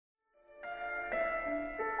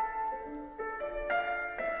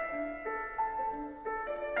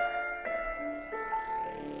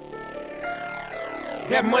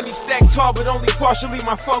That money stacked tall, but only partially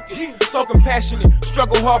my focus. So compassionate,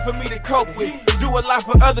 struggle hard for me to cope with. Do a lot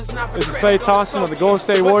for others, not for This is Klay Thompson of the Golden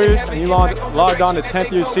State Warriors, and you logged on to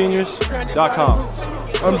 10thyearseniors.com.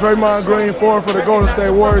 I'm Draymond Green, forward for the Golden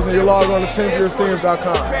State Warriors, and you log on to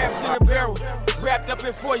 10thyearseniors.com. Crabs in a barrel, wrapped up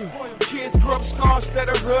in foil. Kids grow up scars that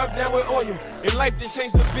are rubbed down with oil. In life they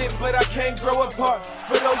changed a bit, but I can't grow apart.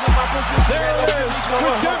 For those in my position, there it is,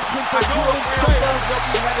 redemption for Golden State.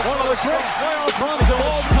 One of the great playoff runs of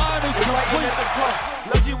all time is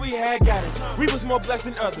complete. Lucky we had guidance. We was more blessed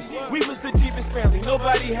than others. We was the deepest family.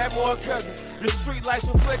 Nobody had more cousins. The street lights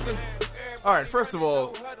were flickering. All right, first of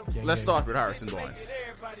all, let's start with Harrison Barnes.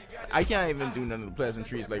 I can't even do none of the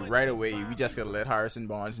pleasantries. Like, right away, we just got to let Harrison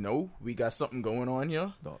Barnes know we got something going on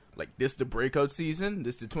here. Like, this the breakout season.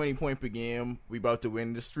 This the 20-point per game. We about to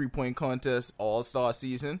win this 3-point contest all-star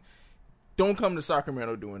season. Don't come to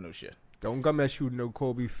Sacramento doing no shit. Don't come there shooting no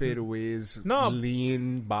Kobe fadeaways, No.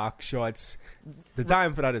 lean back shots. The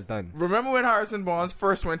time for that is done. Remember when Harrison Barnes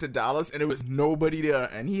first went to Dallas and it was nobody there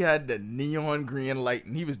and he had the neon green light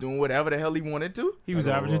and he was doing whatever the hell he wanted to? He was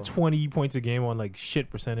averaging 20 points a game on like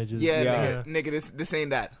shit percentages. Yeah. Nigga, this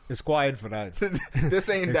ain't that. It's quiet for that. This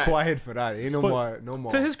ain't It's that. quiet for that. Ain't no But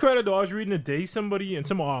more. To his credit, though, I was reading today somebody in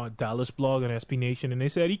some Dallas blog on SB Nation, and they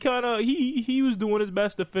said he was doing his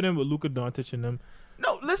best to fit in with Luka Doncic and them.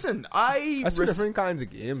 No, listen, That's two different kinds of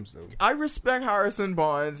games, though. I respect Harrison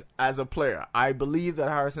Barnes as a player. I believe that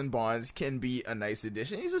Harrison Barnes can be a nice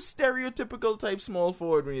addition. He's a stereotypical type small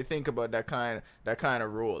forward when you think about that kind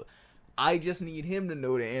of role. I just need him to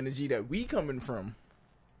know the energy that we coming from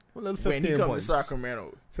Well, when he 15 comes points. to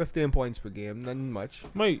Sacramento. 15 points per game, nothing much.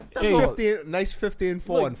 Mate, That's hey, all. 15,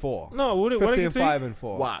 4 and 4. No, what I 15, can say, 5 and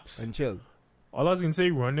 4. Wops. And chill. all I was gonna say,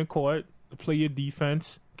 run the court, play your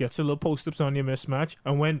defense, get your little post ups on your mismatch,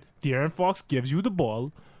 and when De'Aaron Fox gives you the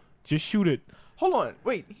ball, just shoot it. Hold on.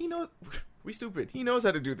 Wait, he knows. We stupid. He knows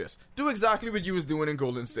how to do this. Do exactly what you was doing in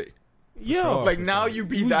Golden State. Yeah, sure. Like, now you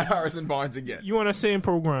beat that Harrison Barnes again. you on the same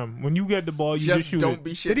program. When you get the ball, you just shoot don't it.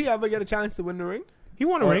 be shit. Did he ever get a chance to win the ring? He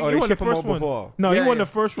won a Or- ring. or He they won the shipped him out first one. before? No, Yeah, he won yeah. the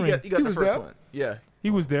first ring. He got He the was first there? one. Yeah. He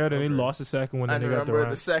was there, then he lost the second one, and And they got the remember, ring.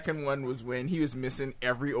 the second one was when he was missing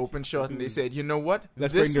every open shot, and they said, you know what?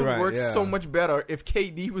 Let's this bring would Durant, work yeah. so much better if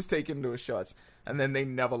KD was taking those shots. And then they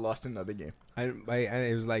never lost another game. And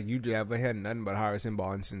it was like, you never had nothing but Harrison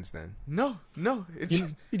Barnes since then. No. It's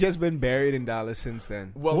He just been buried in Dallas since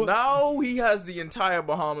then. well, now he has the entire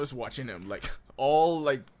Bahamas watching him. Like, all,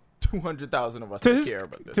 like, 200,000 of us that care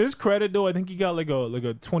about this. To his credit, though, I think he got like a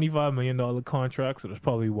 $25 million contract, so that's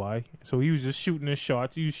probably why. So he was just shooting his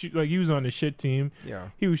shots. He was on the shit team. Yeah.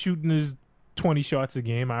 He was shooting his 20 shots a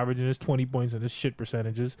game, averaging his 20 points on his shit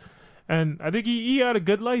percentages. And I think he had a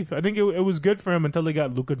good life. I think it was good for him until they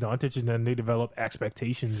got Luka Doncic, and then they developed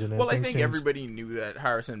expectations. And then Well, I things think changed. everybody knew that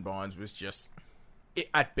Harrison Barnes was just,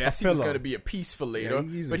 at best, he was filler. going to be a piece for later. Yeah,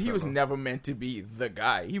 he's a but he was filler. never meant to be the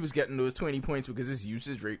guy. He was getting those 20 points because his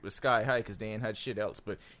usage rate was sky high because they ain't had shit else.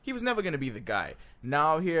 But he was never going to be the guy.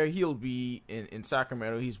 Now here, he'll be in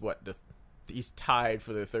Sacramento. He's he's tied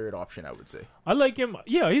for the third option, I would say. I like him.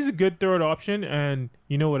 Yeah, he's a good third option. And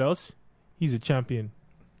you know what else? He's a champion.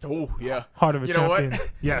 Oh, yeah. Heart of a You champion. know what?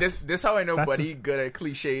 Yes. This how I know That's Buddy good at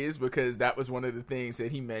cliches, because that was one of the things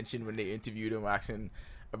that he mentioned when they interviewed him asking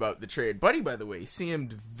about the trade. Buddy, by the way,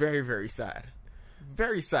 seemed very, very sad.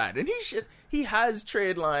 Very sad. And he has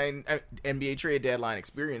NBA trade deadline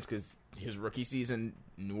experience because his rookie season,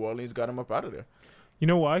 New Orleans got him up out of there. You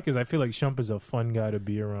know why? Because I feel like Shump is a fun guy to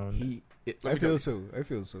be around. I feel so.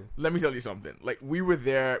 Let me tell you something. Like, we were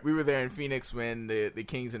there in Phoenix when the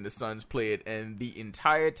Kings and the Suns played, and the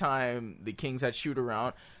entire time the Kings had shoot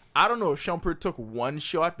around, I don't know if Shumpert took one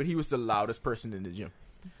shot, but he was the loudest person in the gym.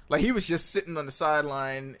 Like, he was just sitting on the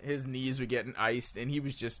sideline, his knees were getting iced, and he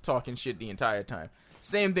was just talking shit the entire time.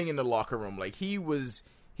 Same thing in the locker room. Like, he was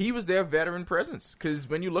their veteran presence, because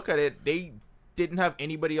when you look at it, they didn't have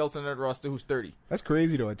anybody else on that roster who's 30. That's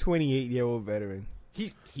crazy, though. A 28-year-old veteran.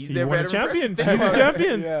 He's He their won a veteran champion. presence. He's a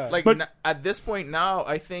champion. Yeah. Like, But- at this point now,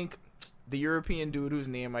 I think the European dude whose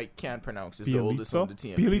name I can't pronounce is the oldest on the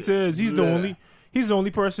team. Bielitsa is. He's the Yeah.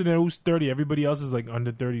 only person who's 30. Everybody else is like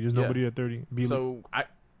under 30. There's Yeah. nobody at 30. So I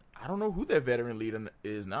don't know who their veteran leader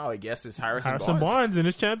is now. I guess it's Harrison Harrison Barnes. Barnes in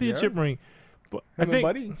his championship ring. But I think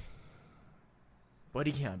Buddy. But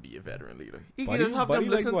he can't be a veteran leader. He Buddy, can just have Buddy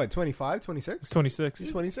them like listen. what, 25, 26? 26.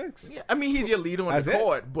 He's 26. Yeah, I mean, he's your leader on That's the it.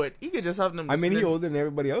 court, but he could just have them I mean, listening. he's older than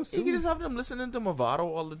everybody else, He too. could just have them listening to Movado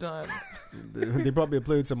all the time. They probably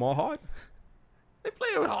play with some more hard. They play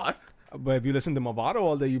it hard. But if you listen to Movado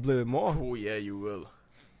all day, you play with more. Oh, yeah, you will.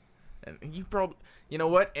 And you probably, you know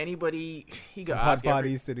what? Anybody, he got Hot ask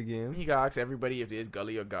parties to the game. he got ask everybody if there's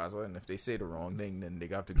Gully or Gaza, and if they say the wrong thing, then they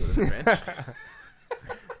got to go to the bench.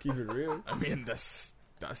 Keep it real. I mean, that's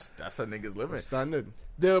how niggas living. Standard.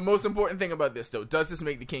 The most important thing about this, though, does this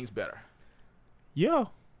make the Kings better? Yeah.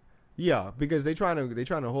 Yeah, because they trying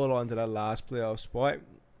to hold on to that last playoff spot.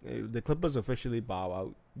 The Clippers officially bow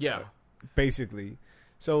out, Yeah. basically.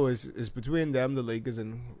 So it's between them, the Lakers,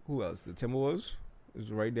 and who else? The Timberwolves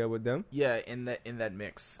is right there with them. Yeah, in that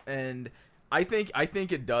mix. And I think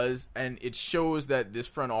it does, and it shows that this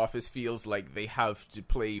front office feels like they have to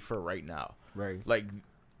play for right now. Right. Like,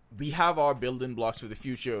 we have our building blocks for the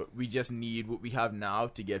future. We just need what we have now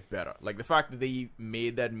to get better. Like, the fact that they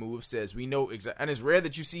made that move says we know and it's rare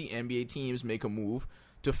that you see NBA teams make a move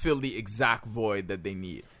to fill the exact void that they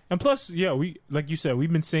need. And plus, yeah, we like you said,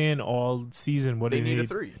 we've been saying all season what They they need a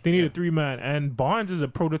three. They need Yeah. a 3-man, and Barnes is a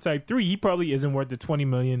prototype 3. He probably isn't worth the $20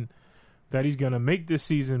 million that he's gonna make this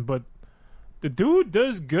season, but the dude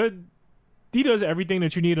does good. He does everything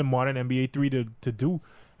that you need a modern NBA 3 to do,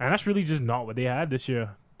 and that's really just not what they had this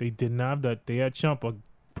year. They didn't have that. They had Chump,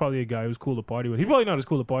 probably a guy who's cool to party with. He's probably not as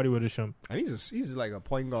cool to party with as Chump. And he's like a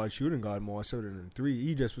point guard, shooting guard more so than a 3.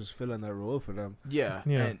 He just was filling that role for them. Yeah,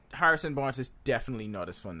 Yeah. and Harrison Barnes is definitely not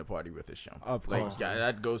as fun to party with as Shumpert. Of Like, course. yeah,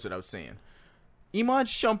 that goes without saying. Iman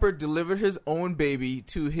Shumpert delivered his own baby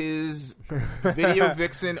to his video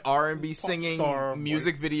vixen, R&B singing, star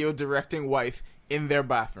music video directing wife in their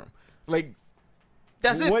bathroom. Like,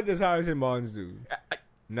 that's it. What does Harrison Barnes do?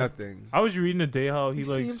 Nothing. I was reading today how he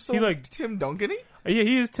seems so he like Tim Duncan-y? yeah,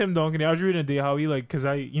 he is Tim Duncan. I was reading today how he like, because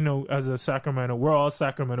I, you know, as a Sacramento, we're all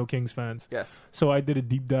Sacramento Kings fans. Yes. So I did a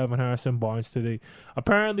deep dive on Harrison Barnes today.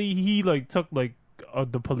 Apparently, he like took like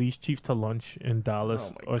the police chief to lunch in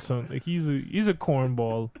Dallas Oh my or something. Like, he's a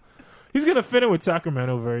cornball. He's gonna fit in with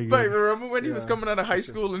Sacramento very good. But remember when he was Yeah. coming out of high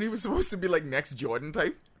school and he was supposed to be like next Jordan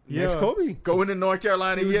type? Next Yeah. Kobe. Going to North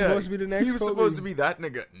Carolina, He was yeah. supposed to be the next He was Kobe. supposed to be that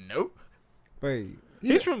nigga. Nope. Wait.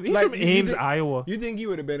 He's from like, you Ames, think- Iowa. You think he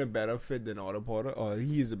would have been a better fit than Otto Porter, or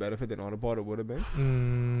he is a better fit than Otto Porter would have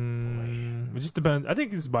been? It just depends. I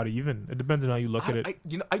think it's about even. It depends on how you look at it.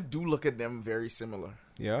 I do look at them very similar.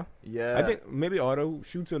 Yeah. Yeah. I think maybe Otto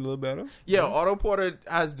shoots a little better. Yeah, Otto Porter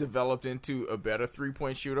has developed into a better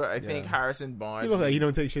 3-point shooter. I think Yeah. Harrison He Barnes. look like he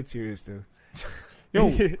don't take shit serious too. Yo,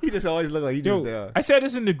 he just always look like he just there. I said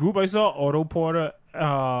this in the group. I saw Otto Porter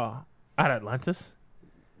at Atlantis.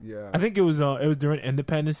 Yeah. I think it was during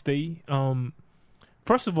Independence Day.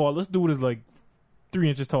 First of all, this dude is like 3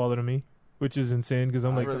 inches taller than me, which is insane because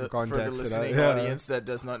I'm like for the context to that, listening yeah. audience that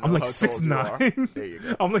does not know I'm like how tall you are. 6'9". There you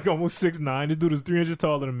go. I'm like almost 6'9". This dude is 3 inches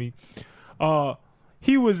taller than me.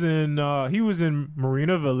 He was in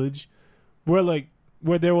Marina Village, where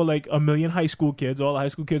there were like 1 million high school kids. All the high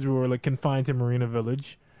school kids were like confined to Marina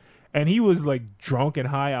Village, and he was like drunk and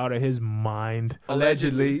high out of his mind.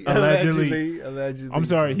 Allegedly. I'm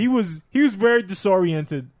sorry. He was very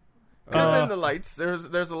disoriented. Could have been the lights.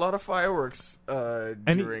 There's a lot of fireworks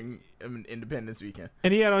during Independence Weekend.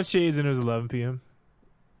 And he had on shades, and it was 11 p.m.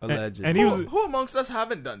 Allegedly. And he was Who amongst us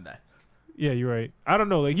haven't done that? yeah, you're right. I don't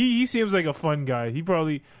know. Like he seems like a fun guy. He's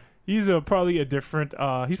probably a different.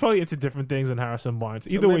 He's probably into different things than Harrison Barnes.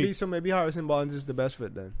 Either way, So maybe Harrison Barnes is the best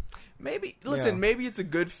fit then. Maybe Yeah. maybe it's a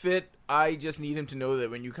good fit. I just need him to know that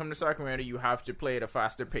when you come to Sacramento, you have to play at a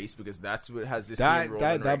faster pace because that's what has this team rolling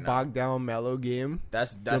That right now. bogged down mellow game.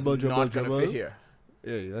 That's dribble, not going to dribble. fit here.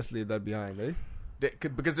 Yeah, let's leave that behind, eh?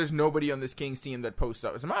 Because there's nobody on this Kings team that posts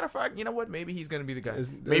up. As a matter of fact, you know what? Maybe he's going to be the guy.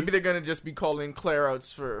 There's- Maybe they're going to just be calling clear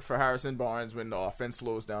outs for Harrison Barnes when the offense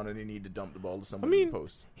slows down and they need to dump the ball to somebody in the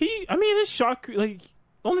post. his shot like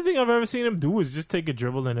the only thing I've ever seen him do is just take a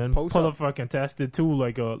dribble and then Post pull up. up for contested too,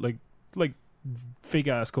 like fake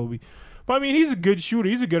ass Kobe. But I mean, he's a good shooter.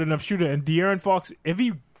 He's a good enough shooter. And De'Aaron Fox, if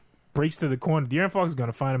he breaks to the corner, De'Aaron Fox is going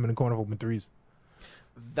to find him in the corner of open threes.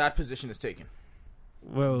 That position is taken.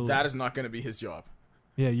 Well, That is not going to be his job.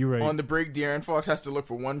 yeah, you're right. On the break, De'Aaron Fox has to look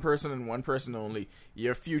for one person and one person only.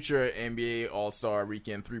 Your future NBA All-Star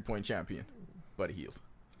Weekend 3-point champion, Buddy Hield.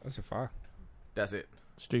 That's a fact. That's it.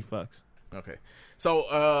 Straight facts. Okay.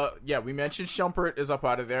 So, we mentioned Shumpert is up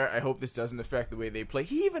out of there. I hope this doesn't affect the way they play.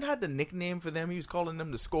 He even had the nickname for them. He was calling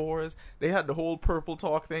them the scorers. They had the whole purple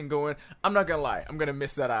talk thing going. I'm not going to lie. I'm going to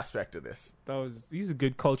miss that aspect of this. He's a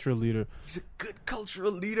good cultural leader. He's a good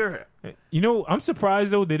cultural leader. You know, I'm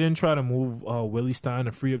surprised though they didn't try to move Willie Stein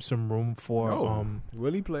to free up some room for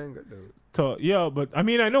Willie playing good though. but I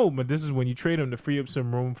mean I know, but this is when you trade him to free up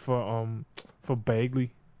some room for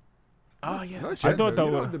Bagley. Oh, yeah. No, I Chet, thought though. that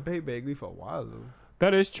You was- don't have to pay Bagley for a while though.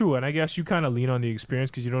 That is true, and I guess you kind of lean on the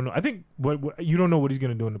experience because you don't know. I think what you don't know what he's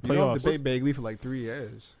going to do in the You don't have playoffs. to pay Bagley for like 3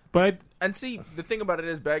 years. But And see, the thing about it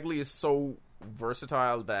is Bagley is so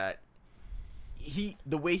versatile that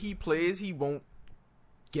the way he plays, he won't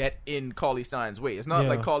get in Cauley Stein's way. It's not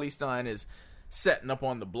like Cauley Stein is setting up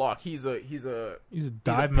on the block. He's a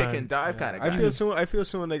dive pick man. and dive kind of guy. I feel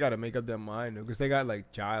soon they got to make up their mind because they got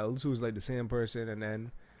like Giles, who's like the same person, and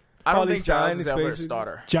then I don't Cauley think Giles Stein is is ever a basically-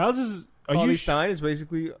 starter. Giles is. Are Cauley you Stein is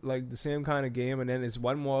basically like the same kind of game, and then it's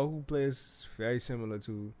one more who plays very similar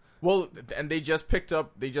to. Well, and they just picked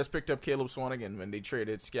up Caleb Swanigan when they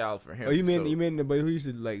traded Scal for him. Oh, you so- mean the boy who used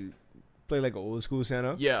to like play like an old school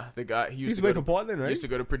center? Yeah, the guy he He used used to to play go for to Portland, He right? used to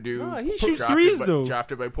go to Purdue. No, he shoots drafted threes, by- though.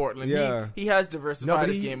 Drafted by Portland. Yeah. He has diversified No, but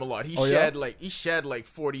his he- game a lot. He Oh, shed yeah? like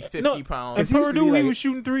 40, 50 no, pounds. at he used to be Purdue, he like- was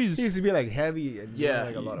shooting threes. He used to be like heavy and Yeah,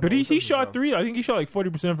 like a lot of But he post-ups and shot stuff. three. I think he shot like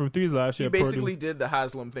 40% from threes last He year. at Purdue. basically did the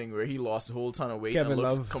Haslam thing where he lost a whole ton of weight Kevin and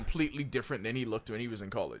looks Love. completely different than he looked when he was in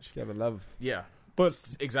college. Kevin Love. Yeah. But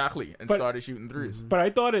Exactly. And but- started shooting threes. But I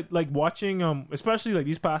thought it like watching especially like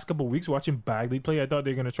these past couple weeks watching Bagley play. I thought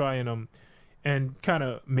they're gonna try and kind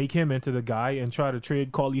of make him into the guy and try to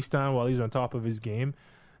trade Cauley Stein while he's on top of his game.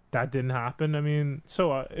 That didn't happen. I mean,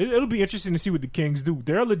 so it'll be interesting to see what the Kings do.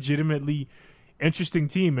 They're a legitimately interesting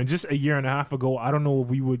team, and just a year and a half ago, I don't know if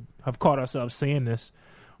we would have caught ourselves saying this,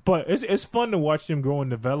 but it's fun to watch them grow and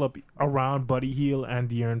develop around Buddy Hield and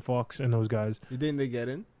De'Aaron Fox and those guys. You think they get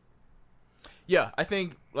in? Yeah, I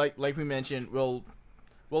think like we mentioned, well,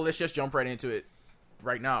 let's just jump right into it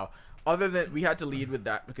right now. Other than we had to lead with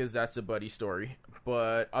that because that's a Buddy story,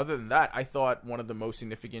 but other than that, I thought one of the most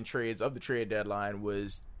significant trades of the trade deadline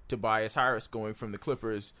was Tobias Harris going from the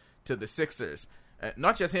Clippers to the Sixers.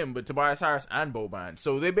 Not just him, but Tobias Harris and Boban.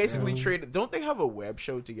 So they basically traded. Don't they have a web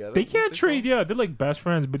show together? They What's can't it trade, called? yeah. They're like best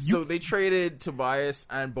friends, but So they traded Tobias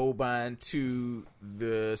and Boban to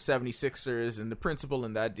the 76ers, and the principal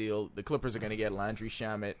in that deal, the Clippers are going to get Landry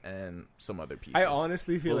Shamet and some other pieces. I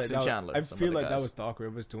honestly feel Wilson like Chandler, I some feel other like that guys. was Doc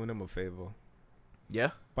Rivers doing them a favor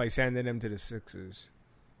Yeah? by sending them to the Sixers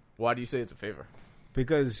Why do you say it's a favor?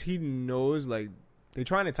 because he knows like they're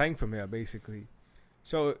trying to tank from here basically.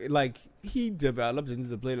 So like he developed into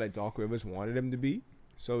the player like Doc Rivers wanted him to be.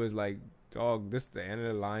 So it's like, dog, this is the end of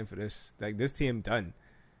the line for this. Like this team done.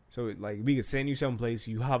 So like we could send you someplace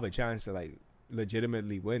you have a chance to like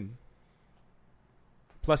legitimately win.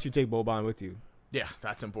 Plus you take Boban with you. Yeah,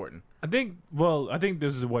 that's important. I think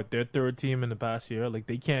this is what their third team in the past year. Like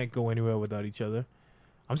they can't go anywhere without each other.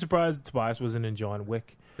 I'm surprised Tobias wasn't in John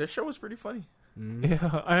Wick. Their show was pretty funny.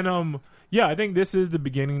 Yeah, and I think this is the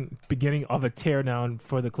beginning of a teardown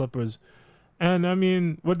for the Clippers. And I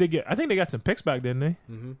mean, what they get? I think they got some picks back, didn't they?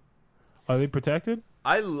 Mm-hmm. Are they protected?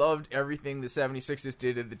 I loved everything the 76ers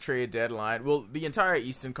did at the trade deadline. Well, the entire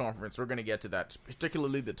Eastern Conference, we're going to get to that,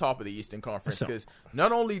 particularly the top of the Eastern Conference, So- because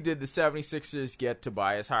not only did the 76ers get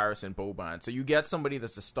Tobias Harris and Boban, so you get somebody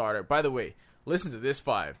that's a starter. By the way, listen to this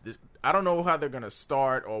five. I don't know how they're going to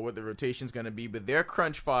start or what the rotation's going to be, but their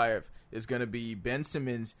crunch five is going to be Ben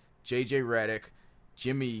Simmons, J.J. Redick,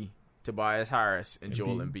 Jimmy, Tobias Harris, and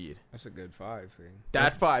Joel Embiid. That's a good five. Man.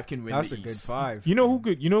 That five can win That's the a good East. five. You know who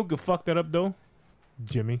could fuck that up though?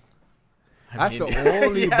 Jimmy. That's mean, the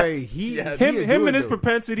only yes, way he yes. he'll Him do and it, his though.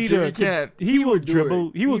 propensity Jimmy to can't. he will would do dribble.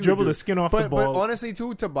 it. He will would dribble do the it. skin off but, the ball. But honestly,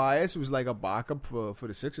 too, Tobias was like a backup for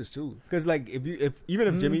the Sixers too. Because like if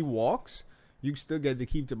Jimmy walks, you still get to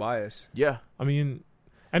keep Tobias. Yeah. I mean,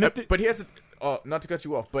 and if But here's not to cut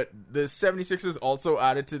you off, but the 76ers also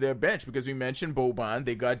added to their bench because we mentioned Boban.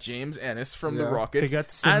 They got James Ennis from the Yeah. Rockets. They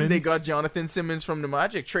got and they Simmons. got Jonathan Simmons from the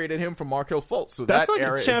Magic. Traded him for Markelle Fultz. So that's that like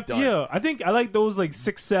era a champ. is done. Yeah, I think I like those like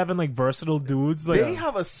 6'7" like versatile dudes. Like They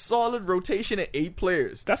have a solid rotation of 8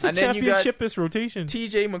 players. that's a and then you got championship-ish rotation.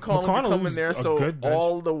 TJ McConnell can come in McConnell's there, a so good bench.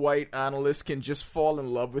 all the white analysts can just fall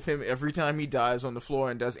in love with him every time he dives on the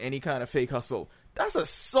floor and does any kind of fake hustle. That's a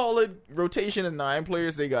solid rotation of 9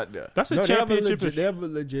 players they got there. That's a No, championship. they have a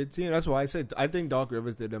legit team. That's why I said I think Doc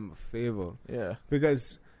Rivers did them a favor Yeah.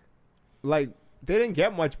 because like they didn't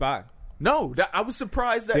get much back. No, I was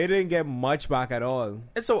surprised that They didn't get much back at all.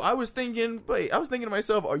 And so I was thinking to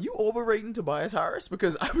myself, are you overrating Tobias Harris?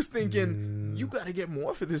 Because I was thinking, you got to get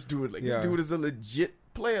more for this dude. Like, Yeah. this dude is a legit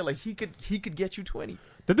player. Like, he could get you 20.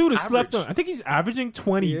 The dude is slept Average. on. I think he's averaging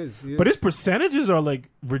 20. He is. But his percentages are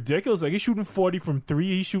like ridiculous. Like he's shooting 40 from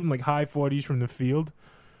 3. He's shooting like high 40s from the field.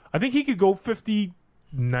 I think he could go 50,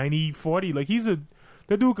 90, 40. Like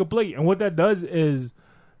that dude could play. And what that does is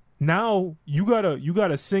now you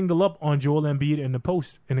gotta single up on Joel Embiid in the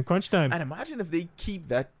post in the crunch time. And imagine if they keep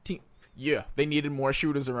that team. Yeah, they needed more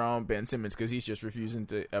shooters around Ben Simmons because he's just refusing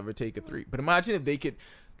to ever take a 3. But imagine if they could.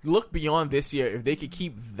 look beyond this year if they could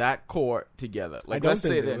keep that core together. Like, don't let's say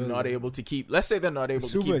think they they're will. not able to keep. Let's say they're not able It's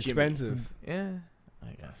to super keep Jimmy. expensive. Yeah,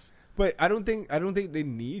 I guess. But I don't think they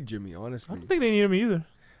need Jimmy. I Honestly, don't think they need him either.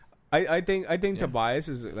 I think Tobias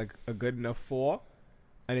is like a good enough 4,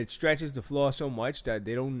 and it stretches the floor so much that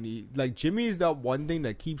they don't need, like, Jimmy is that one thing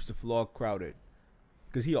that keeps the floor crowded,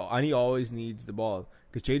 because he always needs the ball.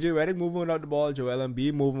 Because JJ Redick moving without the ball, Joel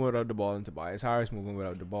Embiid moving without the ball, and Tobias Harris moving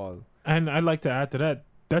without the ball. And I'd like to add to that.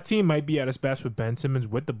 That team might be at its best with Ben Simmons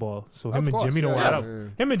with the ball. So him Of and course, Jimmy don't yeah, add up. yeah.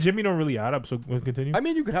 Him and Jimmy don't really add up. So we'll continue. I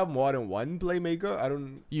mean, you could have more than one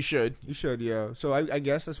playmaker. You should. You should, yeah. So I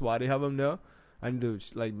guess that's why they have him there, and to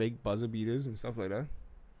like make buzzer beaters and stuff like that.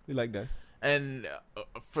 We like that. And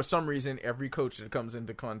for some reason, every coach that comes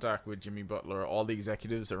into contact with Jimmy Butler, all the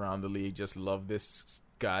executives around the league just love this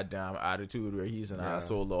goddamn attitude where he's an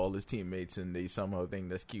asshole to all his teammates, and they somehow think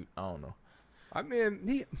that's cute. I don't know. I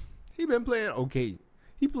mean, he been playing okay.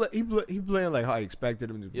 He playing like how I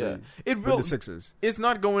expected him to play. Yeah, it with will. the Sixers. It's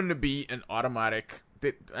not going to be an automatic.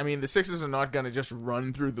 I mean, the Sixers are not going to just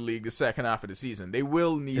run through the league the second half of the season. They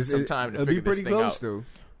will need some time to It'll be figure this pretty thing close out.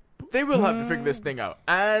 though. They will have to figure this thing out.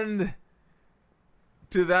 And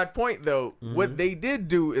to that point, though, what they did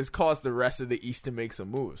do is cause the rest of the East to make some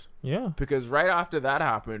moves. Yeah. Because right after that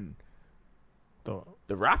happened, The-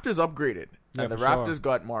 the Raptors upgraded. Yeah, And the for sure. Raptors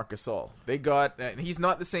got Marc Gasol. They got, and he's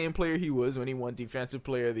not the same player he was when he won Defensive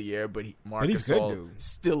Player of the Year, but Marc And he's good, Gasol dude.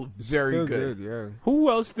 still very Still good. Yeah. Who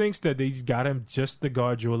else thinks that they got him just to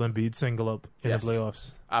guard Joel Embiid single up in Yes. the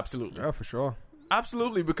playoffs? Absolutely. Yeah, for sure.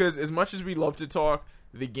 Absolutely, because as much as we love to talk,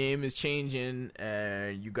 the game is changing,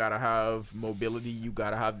 and you gotta have mobility, you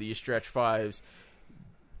gotta have these stretch fives.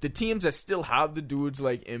 The teams that still have the dudes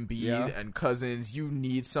like Embiid and Cousins, you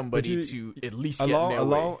need somebody But to at least get in their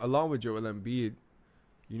way. Along with Joel Embiid,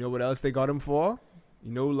 you know what else they got him for?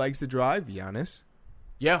 You know who likes to drive? Giannis.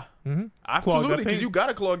 Yeah, Mm-hmm. absolutely, because paint. you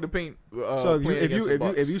gotta clog the paint. So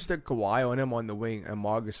if if you stick Kawhi on him on the wing and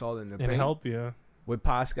Marc Gasol in the And paint help, yeah. with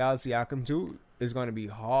Pascal Siakam too, it's going to be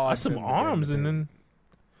hard. That's some for him to get in the arms, and paint. then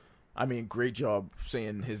I mean, great job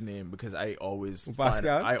saying his name because I always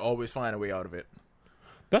Pascal? find a way out of it.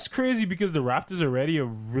 that's crazy because the Raptors already are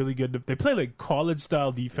really good. They play like college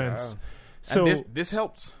style defense. Yeah. So And this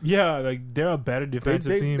helps. yeah, like they're a better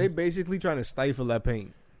defensive team. They basically trying to stifle that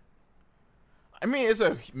paint. I mean, it's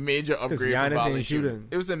a major upgrade Giannis for ain't Valanciunas. shooting.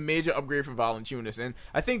 It was a major upgrade for Valanciunas, and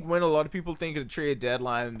I think when a lot of people think of the trade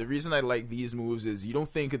deadline, the reason I like these moves is you don't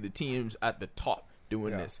think of the teams at the top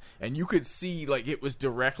doing this, and you could see like it was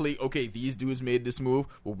directly okay. These dudes made this move.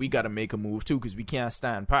 Well, we got to make a move too because we can't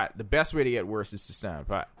stand pat. The best way to get worse is to stand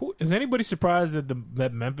pat. Is anybody surprised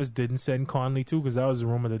that Memphis didn't send Conley too? Because that was a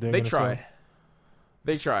rumor that They gonna tried. sell.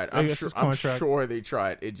 They tried. I I'm guess sure. his I'm contract- sure they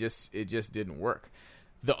tried. It just didn't work.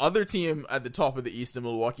 The other team at the top of the East, the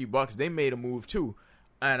Milwaukee Bucks, they made a move too,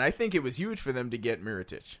 and I think it was huge for them to get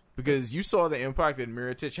Mirotic because you saw the impact that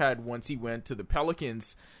Mirotic had once he went to the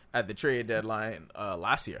Pelicans at the trade deadline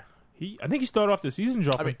last year. I think he started off the season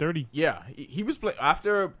dropping 30. Yeah, he was playing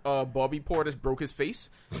after Bobby Portis broke his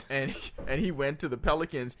face, and he went to the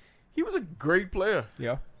Pelicans. He was a great player.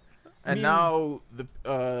 Yeah. And now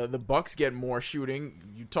the Bucks get more shooting.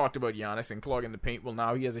 You talked about Giannis and clogging the paint. Well,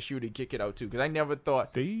 now he has a shooter to kick it out too. Because I never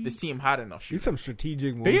thought this team had enough shooting. These some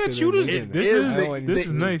strategic moves. They had they've shooters. been making. This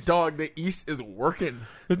is nice. Dog, the East is working.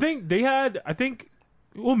 The thing they had, I think,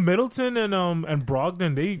 Middleton and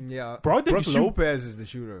Brogdon. Brogdon Brook can shoot. Lopez is the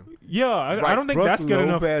shooter. Yeah, I don't think Brook that's good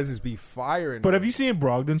enough. Lopez is be firing. But have you seen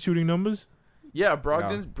Brogdon's shooting numbers? Yeah,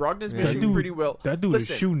 Brogdon's been That shooting dude- pretty well. that dude is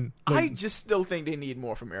shooting, I like- just still think they need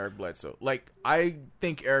more from Eric Bledsoe. Like, I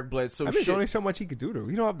think Eric Bledsoe I mean, there's only so much he could do though.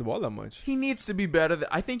 He don't have the ball that much. he needs to be better.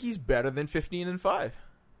 I think he's better than 15-5.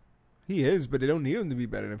 He is, but they don't need him to be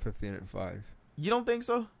better than 15-5. You don't think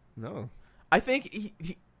so? No. I think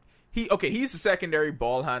he's the secondary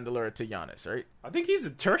ball handler to Giannis, right? I think he's a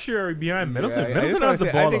tertiary behind Middleton. Yeah, I just Middleton wanna has the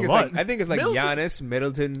say, ball I think a it's lot. I think it's like Middleton- Giannis,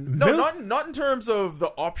 Middleton. No, Mil- not in terms of the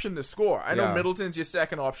option to score. I know Yeah. Middleton's your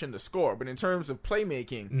second option to score, but in terms of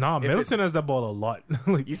playmaking, Nah, if Middleton it's- has the ball a lot.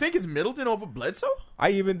 Like, You think it's Middleton over Bledsoe? I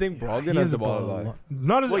even think Brogdon he has the ball a lot.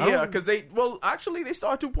 Not as Well, I yeah, don't- because they actually they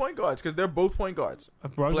start 2 point guards because they're both point guards,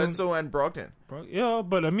 Brogdon- Bledsoe and Brogdon. Yeah,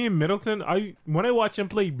 but I mean Middleton. When I watch him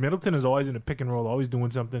play, Middleton is always in a pick and roll, always doing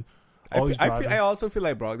something. Always driving. I also feel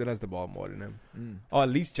like Brogdon has the ball more than him, or at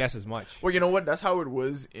least just as much. Well, you know what? That's how it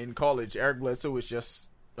was in college. Eric Bledsoe was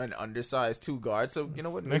just an undersized 2 guard, so you know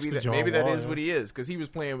what? Next Maybe to that, John maybe that Wall, is yeah. what he is because he was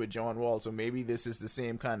playing with John Wall. So maybe this is the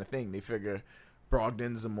same kind of thing. They figure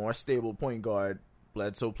Brogdon's a more stable point guard.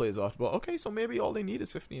 Bledsoe plays off the ball. Okay, so maybe all they need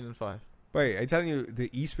is 15-5. But I telling you, the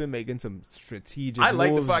East been making some strategic. I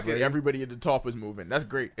like the moves, fact that right? everybody at the top was moving. That's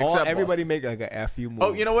great. All Except everybody Boston. make like a FU move.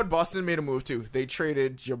 Oh, you know what? Boston made a move too. They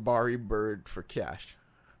traded Jabari Bird for cash.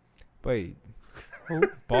 Wait,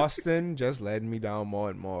 Boston just led me down more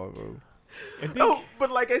and more, bro. No, but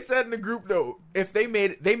like I said in the group though, if they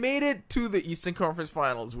made it to the Eastern Conference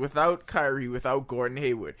Finals without Kyrie, without Gordon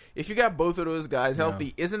Hayward. If you got both of those guys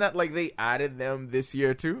healthy, isn't that like they added them this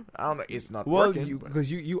year too? I don't know. It's not Well, working. because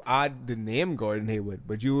you add the name Gordon Hayward,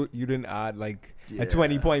 but you didn't add like Yeah. a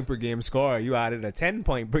 20-point per game scorer. You added a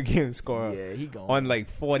 10-point per game scorer yeah, he gone. on like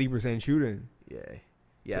 40% shooting.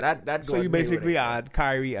 Yeah, that. So you Gordon basically Hayward ain't add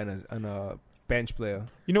Kyrie and a bench player.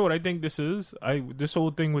 You know what I think this is? This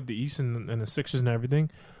whole thing with the East and the Sixers and everything.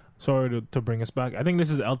 Sorry to bring us back. I think this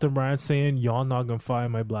is Elton Brand saying, "Y'all not gonna fire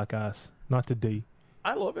my black ass. Not today."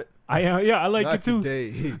 I love it. I like Not it too.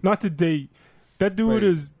 today. Not today. That dude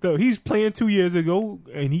Right. he's playing 2 years ago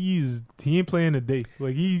and he ain't playing today.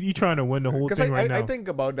 Like he trying to win the whole Because thing right now. I think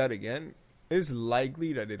about that again. It's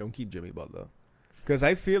likely that they don't keep Jimmy Butler. Because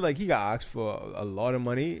I feel like he got asked for a lot of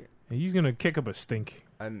money. And he's gonna kick up a stink.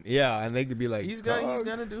 And and they could be like, He's "Dog."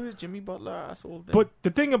 gonna do his Jimmy Butler asshole thing. But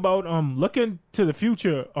the thing about looking to the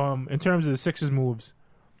future in terms of the Sixers moves,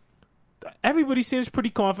 everybody seems pretty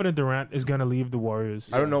confident Durant is gonna leave the Warriors.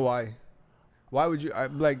 I don't know why. Why would you? I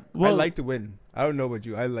Well- like to win. I don't know about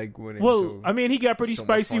you. I like winning. Well, so. I mean, he got pretty So much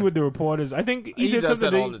spicy fun. with the reporters. I think he did does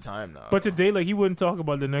something that all today, the time now. but today, like, he wouldn't talk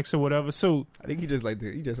about the Knicks or whatever. So I think he just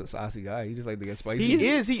a sassy guy. He just like to get spicy. He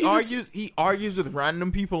is. he's He argues with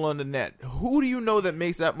random people on the net. Who do you know that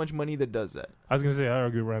makes that much money that does that? I was gonna say I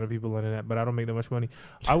argue with random people on the net, but I don't make that much money.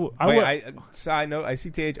 I would. I know. I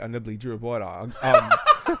see TH on the Bleacher Report.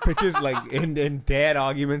 Pictures like in dead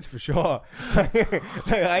arguments for sure. Like,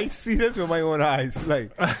 I see this with my own eyes.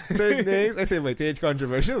 Like certain things, I say, "My TH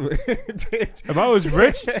controversial." If I was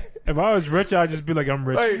rich, I'd just be like, I'm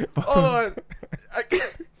rich. Like, hold on.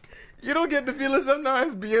 You don't get the feeling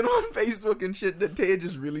sometimes being on Facebook and shit that Tay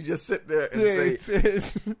just really just sit there and say,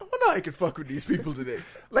 I wonder how I could fuck with these people today.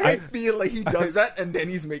 Like, I feel like he does that and then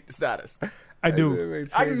he's make the status. I do.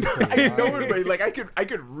 I know it, but like, I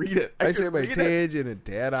could read it. I say could my read it. TH in a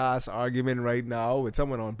dead ass argument right now with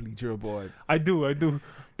someone on Bleacher Report. I do.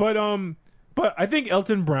 But I think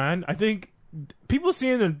Elton Brand. I think people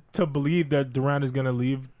seem to believe that Durant is gonna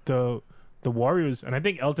leave the Warriors, and I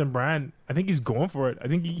think Elton Brand. I think he's going for it. I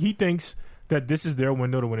think he thinks that this is their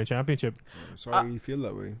window to win a championship. I'm sorry you feel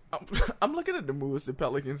that way. I'm looking at the moves the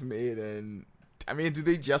Pelicans made, and I mean, do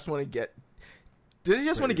they just want to get? Do they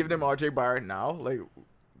just want to give them RJ Barrett now? Like,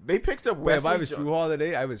 they picked up But Wesley. if I was Drew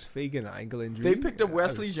Holiday, I was faking an ankle injury. They picked up I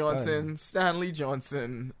Wesley was Johnson, done. Stanley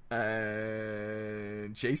Johnson,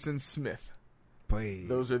 and Jason Smith. Boy.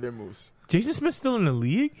 Those are their moves. Jason Smith's still in the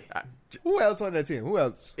league? Who else on that team? Who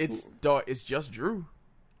else? It's just Drew.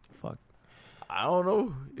 Fuck. I don't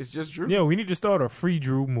know. It's just Drew. Yeah, we need to start a free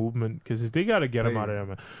Drew movement because they got to get him out of there,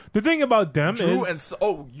 man. The thing about them Drew is...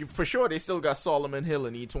 and for sure they still got Solomon Hill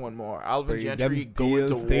and each one more. Alvin Boy, Gentry them going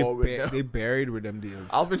deals, to war with they them. buried with them deals.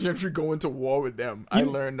 Alvin Gentry going to war with them. I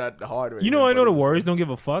You- learned that the hard way. You know, I know the Everybody was- Warriors don't give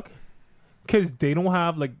a fuck because they don't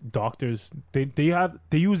have like doctors. They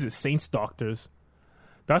use the Saints doctors.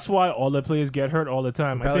 That's why all the players get hurt all the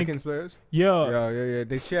time. I Pelicans think, players? yeah, Yeah.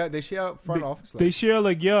 They share front office. they share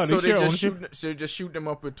like So they share they ownership. just shoot them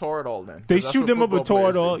up with Toradol then. They 'Cause that's shoot what them up with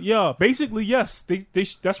football players Toradol. do. Yeah, basically yes. They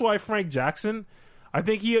that's why Frank Jackson. I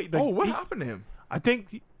think he. Like, Oh, what he- happened to him? I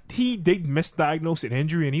think they misdiagnosed an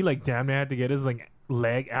injury and he like damn near had to get his like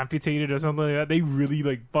leg amputated or something like that. They really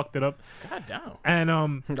like fucked it up. God damn.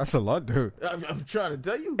 And That's a lot, dude. I'm trying to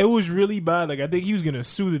tell you. it was really bad. Like I think he was gonna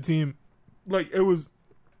sue the team. Like it was.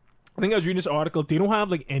 I think I was reading this article. They don't have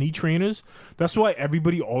like any trainers. That's why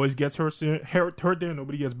everybody always gets hurt there.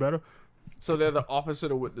 Nobody gets better. So they're the opposite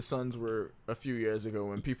of what the Suns were a few years ago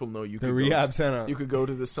when people know you could The go rehab center. You could go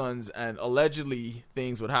to the Suns and allegedly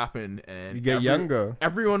things would happen and You get younger.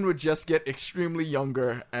 Everyone would just get extremely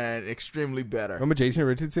younger and extremely better. Remember Jason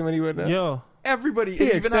Richardson when he went there? Yeah, Everybody. He It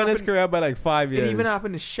even extended his happened, career by like 5 years. it even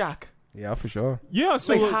happened to Shaq. Yeah, for sure. yeah.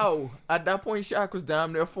 So Like how? At that point, Shaq was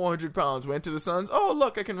damn near 400 pounds. Went to the Suns. Oh,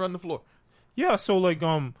 look, I can run the floor. yeah. So like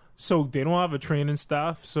so they don't have a training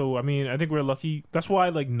staff. So I mean, I think we're lucky. That's why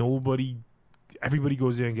like everybody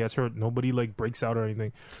goes in and gets hurt. Nobody like breaks out or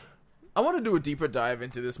anything. I want to do a deeper dive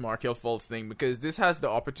into this Markelle Fultz thing because this has the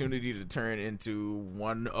opportunity to turn into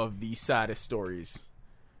one of the saddest stories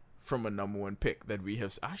from a number one pick that we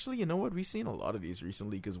have. Actually, you know what? We've seen a lot of these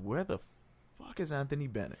recently because where the fuck is Anthony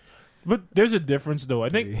Bennett? But there's a difference though. I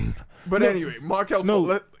think But anyway, Markelle No.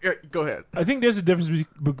 Fultz. Go ahead. I think there's a difference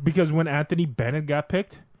because when Anthony Bennett got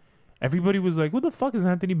picked, everybody was like, "Who the fuck is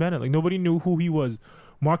Anthony Bennett?" Like nobody knew who he was.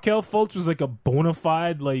 Markelle Fultz was like a bona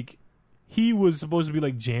fide, like he was supposed to be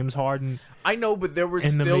like James Harden. I know, but there were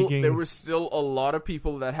In the making. still a lot of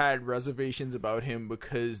people that had reservations about him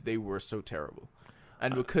because they were so terrible,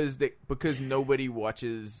 and because nobody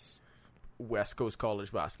watches West Coast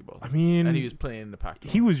college basketball. I mean, and he was playing in the Pac-12.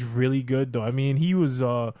 He was really good though. I mean, he was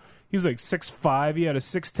like 6'5". He had a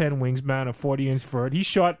 6'10" wingspan, a 40-inch vert. He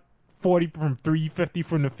shot 40 from 3, 50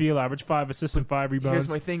 from the field, average 5 assists and 5 rebounds. Here's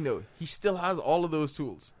my thing though: he still has all of those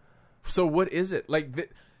tools. So what is it like?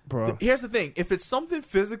 Bro. Here's the thing: if it's something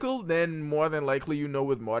physical, then more than likely,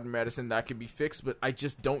 with modern medicine that can be fixed. But I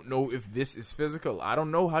just don't know if this is physical. I don't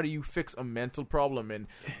know how do you fix a mental problem, and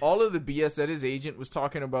all of the BS that his agent was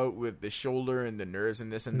talking about with the shoulder and the nerves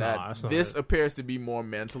and this and that. This appears to be more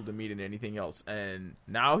mental to me than anything else. And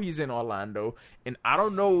now he's in Orlando, and I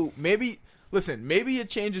don't know. Maybe a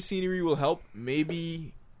change of scenery will help.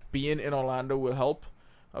 Maybe being in Orlando will help.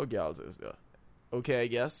 Oh, gals is there? Okay, I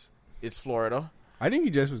guess it's Florida. I think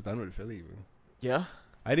he just was done with Philly, bro. Yeah?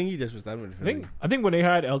 I think he just was done with Philly. I think when they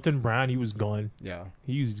had Elton Brand, he was gone. Yeah.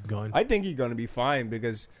 He was gone. I think he's going to be fine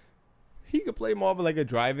because he could play more of like a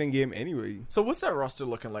driving game anyway. So what's that roster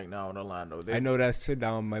looking like now in Orlando? I know that's sit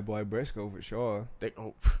down my boy Briscoe for sure.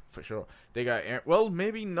 For sure. They got Aaron, well,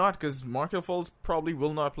 maybe not because Markelle Fultz probably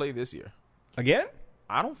will not play this year. Again?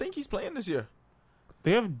 I don't think he's playing this year.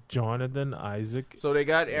 They have Jonathan Isaac. So they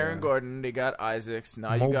got Aaron Gordon, they got Isaacs.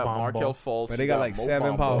 Now Mo you got Bamba. Markelle Fultz. But they got like Mo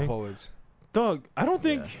 7 Bamba. power forwards. Dog, I don't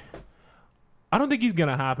think he's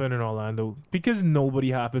gonna happen in Orlando because nobody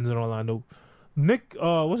happens in Orlando.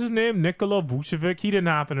 What's his name? Nikola Vucevic. He didn't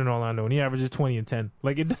happen in Orlando, and he averages 20 and 10.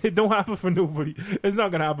 Like it don't happen for nobody. It's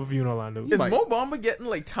not gonna happen for you in Orlando. Is Mo Bamba getting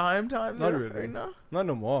like time Not there really. right now? Not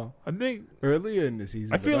no more. I think Earlier in the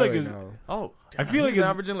season. I feel but like not it's- right now. Oh, I feel like he's it's-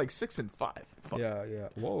 averaging like 6 and 5. Yeah.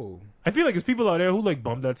 Whoa. I feel like there's people out there who like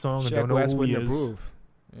bump that song and Shaq don't know West who he wouldn't is. approve.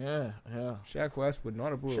 Yeah. Shaq West would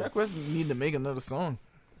not approve. Shaq West need to make another song.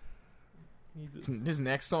 His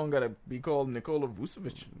next song gotta be called Nikola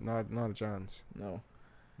Vucevic. Not a chance. No.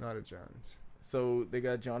 Not a chance. So they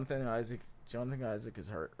got Jonathan Isaac. Jonathan Isaac is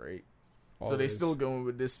hurt, right? So they Always. still going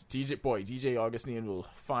with this DJ Augustine will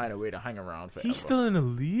find a way to hang around forever. He's still in the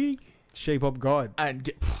league. Shape up God. and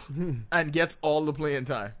gets all the playing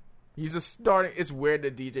time. He's a starting. It's weird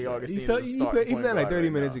that DJ Augustine He's still, is a he starting played point like guard 30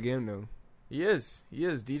 right minutes now. a game though. He is.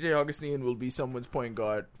 DJ Augustine will be someone's point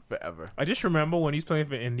guard forever. I just remember when he's playing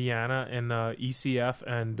for Indiana and ECF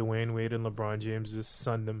and Dwayne Wade and LeBron James just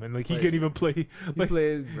sunned him and like he couldn't even play. He Like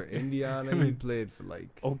played for Indiana. He played for like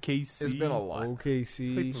OKC. It's been a lot.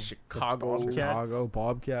 OKC, Chicago. Chicago,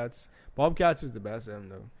 Bobcats. Bobcats is the best of them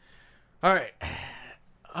though. All right.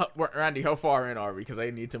 Randy, how far in are we? Because I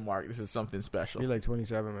need to mark this is something special. You're like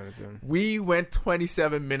 27 minutes in. We went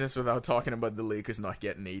 27 minutes without talking about the Lakers not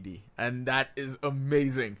getting AD, and that is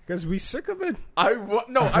amazing. Because we sick of it. I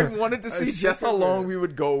wanted to I'm see sick just how of long it. we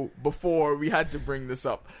would go before we had to bring this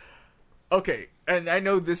up. Okay, and I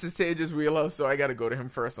know this is Sage's wheelhouse, so I got to go to him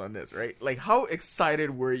first on this, right? Like, how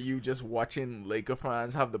excited were you just watching Laker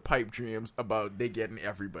fans have the pipe dreams about they getting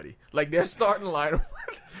everybody? Like, their starting lineup.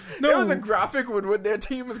 There was a graphic with what their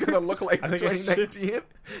team is going to look like in I think 2019.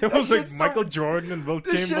 It was like Michael Jordan and Wilt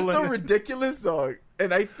This shit's so Chamberlain. ridiculous, dog.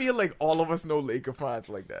 And I feel like all of us know Laker fans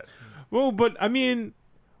like that. Well, but I mean,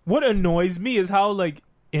 what annoys me is how like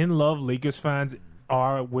in love Lakers fans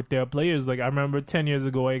are with their players. Like I remember 10 years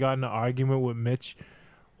ago, I got in an argument with Mitch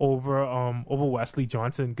over Wesley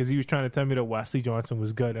Johnson because he was trying to tell me that Wesley Johnson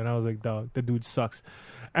was good, and I was like, dog, the dude sucks.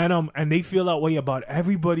 And they feel that way about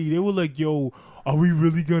everybody. They were like, yo, are we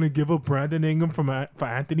really gonna give up Brandon Ingram for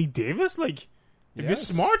Anthony Davis? Like, if you're Yes.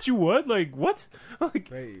 smart, you would. Like, what? Like,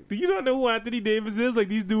 Right. do you not know who Anthony Davis is? Like,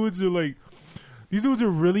 these dudes are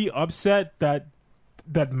really upset that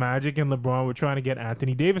Magic and LeBron were trying to get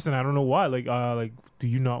Anthony Davis, and I don't know why. Like, do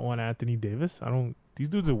you not want Anthony Davis? These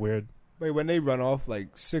dudes are weird. Wait, when they run off like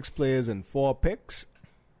 6 players and 4 picks,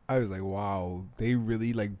 I was like, wow, they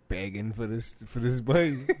really like begging for this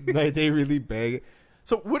boy. Like they really beg.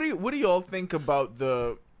 So what do y'all think about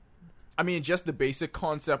just the basic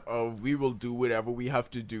concept of we will do whatever we have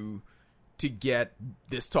to do to get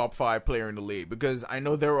this top 5 player in the league? Because I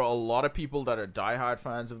know there are a lot of people that are diehard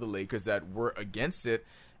fans of the Lakers that were against it.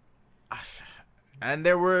 And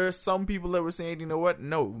there were some people that were saying, you know what?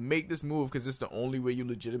 No, make this move because it's the only way you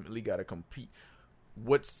legitimately got to compete.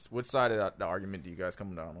 What side of the argument do you guys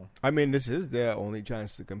come down on? I mean, this is their only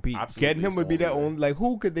chance to compete. Absolutely, Getting him it's would be the their only own. Like,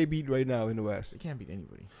 who could they beat right now in the West? They can't beat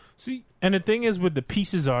anybody. See, and the thing is with the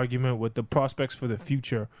pieces argument, with the prospects for the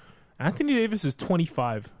future, Anthony Davis is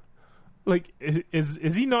 25. Like, is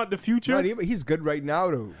he not the future? Not even, he's good right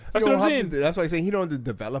now though. That's what I'm saying. That's why I'm saying he don't have to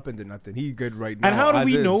develop into nothing. He's good right now. And how do as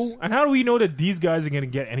we is. know? And how do we know that these guys are gonna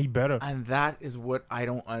get any better? And that is what I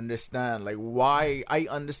don't understand. Like, why I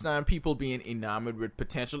understand people being enamored with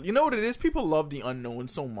potential. You know what it is? People love the unknown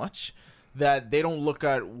so much that they don't look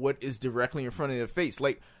at what is directly in front of their face.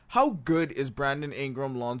 Like, how good is Brandon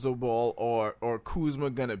Ingram, Lonzo Ball, or Kuzma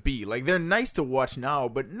gonna be? Like, they're nice to watch now,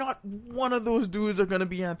 but not one of those dudes are gonna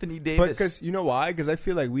be Anthony But Davis. because you know why? Because I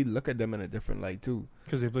feel like we look at them in a different light too.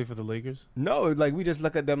 Because they play for the Lakers. No, like we just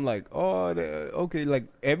look at them like, oh, okay. Like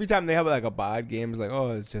every time they have like a bad game, it's like,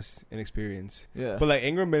 oh, it's just inexperience. Yeah. But like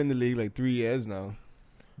Ingram been in the league like 3 years now.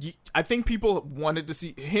 I think people wanted to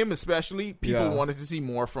see him, especially. People Yeah. wanted to see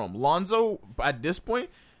more from Lonzo at this point.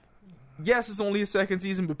 Yes, it's only his second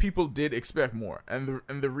season, but people did expect more. And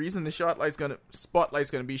the reason the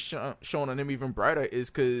spotlight's gonna be shown on him even brighter is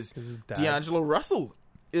because D'Angelo Russell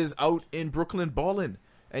is out in Brooklyn balling,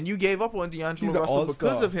 and you gave up on D'Angelo He's an Russell all-star.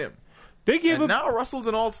 because of him. They gave And up. now Russell's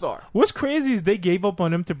an all-star. What's crazy is they gave up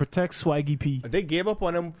on him to protect Swaggy P. They gave up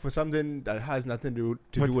on him for something that has nothing to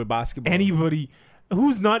do with basketball. Anybody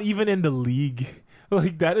who's not even in the league,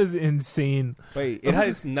 like that is insane. Wait, it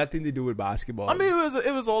has nothing to do with basketball. I mean,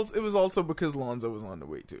 it was also because Lonzo was on the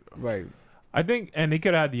way too. Though. right. I think, and they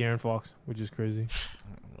could have had the Aaron Fox, which is crazy.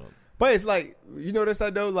 But it's like, you notice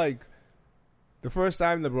that though, like the first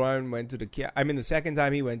time LeBron went to the Cavs, I mean the second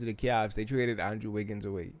time he went to the Cavs, they traded Andrew Wiggins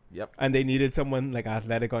away. Yep. And they needed someone like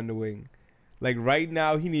athletic on the wing. Like right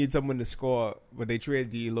now he needs someone to score, but they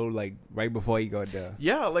traded D'Lo like right before he got there.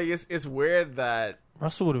 Yeah, like it's weird that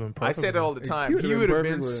Russell would have been perfect. I said it all the He time. would've He been would have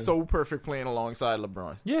perfect been with him. so perfect playing alongside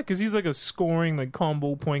LeBron. Yeah, because he's like a scoring, like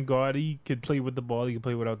combo point guard. He could play with the ball. He could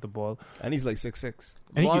play without the ball. And he's like 6'6".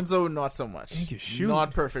 And he could- Lonzo, not so much. he could shoot.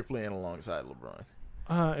 Not perfect playing alongside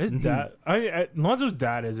LeBron. His dad, Lonzo's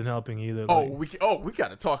dad isn't helping either. Oh, like- we got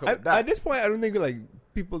to talk about At that. this point I don't think like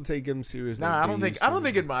people take him serious. Nah, like I they don't think used I to. don't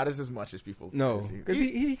think it matters as much as people. No, because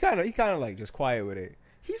he kind of like just quiet with it.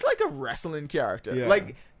 He's like a wrestling character. Yeah.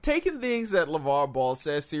 Like taking things that LeVar Ball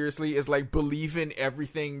says seriously is like believing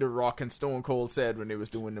everything The Rock and Stone Cold said when they was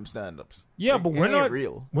doing them stand-ups. yeah, Like, but it we're ain't not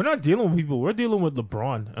real. We're not dealing with people. We're dealing with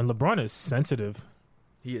LeBron, and LeBron is sensitive.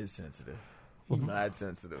 He is sensitive. He's mad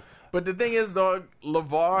sensitive. But the thing is, dog,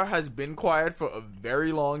 LeVar has been quiet for a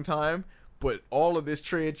very long time, but all of this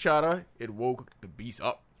trade chatter, it woke the beast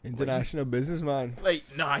up. International businessman. Like,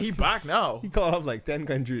 nah, he back now. He called up like 10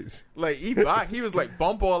 countries. Like, he back. He was like,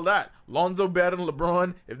 bump all that. Lonzo better than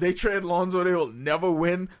LeBron. If they trade Lonzo, they will never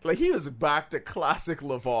win. Like, he was back to classic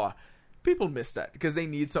LeVar. People miss that because they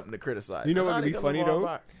need something to criticize. You know what Nah, would they be got funny LeVar though?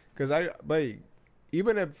 back. Because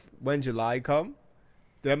even if when July come,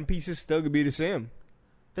 them pieces still could be the same.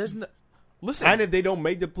 There's no... Listen. And if they don't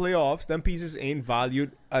make the playoffs, them pieces ain't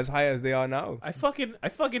valued as high as they are now. I fucking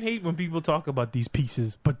hate when people talk about these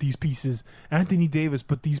pieces, but these pieces. Anthony Davis,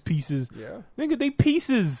 but these pieces. Yeah. Nigga, they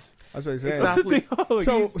pieces. That's what I'm saying. That's what they are. Like,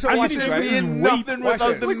 So Anthony watch Davis this, right? is being weight. nothing Watch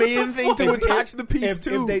without this. the main thing to attach the piece If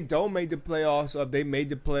to. they don't make the playoffs, or if they made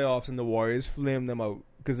the playoffs and the Warriors flame them out,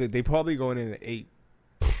 because they probably going in at 8.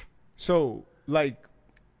 So, like,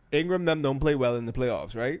 Ingram them don't play well in the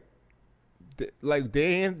playoffs, right?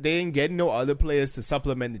 They ain't getting no other players to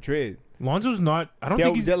supplement the trade. Lonzo's not. I don't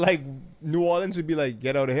think he's. They're like, New Orleans would be like,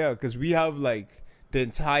 get out of here, because we have like the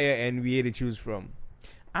entire NBA to choose from.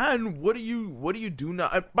 And what do you do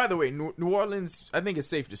now? By the way, New Orleans, I think it's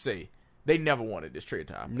safe to say, they never wanted this trade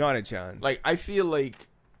to happen. Not a chance. Like, I feel like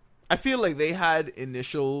they had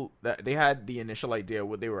the initial idea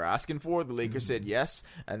what they were asking for. The Lakers said yes,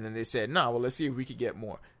 and then they said, "Nah, well, let's see if we could get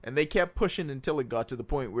more." And they kept pushing until it got to the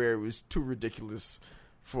point where it was too ridiculous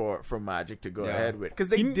for Magic to go ahead with, because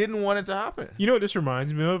they didn't want it to happen. You know what this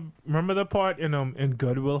reminds me of? Remember the part in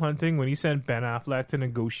Goodwill Hunting when he sent Ben Affleck to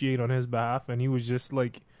negotiate on his behalf, and he was just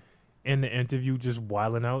like in the interview just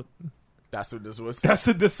wilding out. That's what this was. That's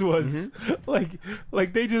what this was.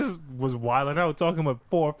 Like they just was wilding out, talking about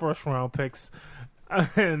 4 first-round picks,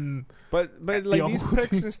 and but like Yo. these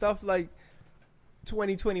picks and stuff, like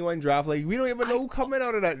 2021 draft, like we don't even know who coming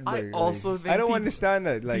out of that. I like, also think I don't people- understand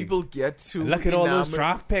that. Like People get too look at all those enamored-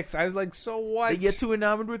 draft picks. I was like, so what? They get too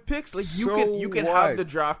enamored with picks. Like you So can what? have the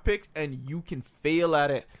draft pick and you can fail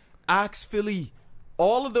at it. Axe Philly.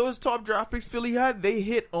 All of those top draft picks Philly had, they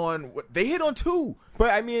hit on 2. But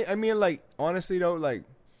I mean, like honestly though, like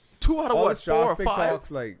 2 out of all what, this 4 draft or pick 5?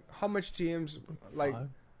 talks, like how much teams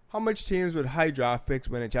with high draft picks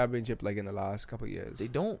win a championship like in the last couple of years? They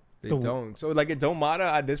don't. They don't. So like it don't matter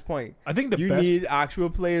at this point. I think you best, need actual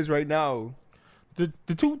players right now. the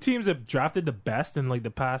 2 teams that drafted the best in like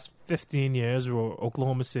the past 15 years were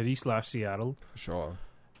Oklahoma City / Seattle. For sure.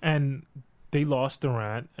 and they lost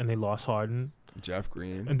Durant and they lost Harden Jeff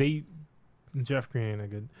Green. and Jeff Green ain't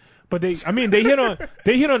good, but they hit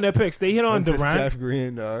on their picks. They hit on This Durant. Jeff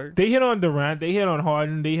Green, dog. They hit on Durant. They hit on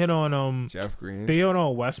Harden. They hit on Jeff Green. They hit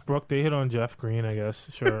on Westbrook. They hit on Jeff Green. I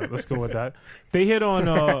guess sure. Let's go with that. They hit on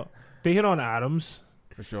Adams.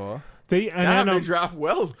 for sure. Damn, they draft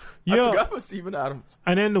well. Yeah. I forgot about Steven Adams.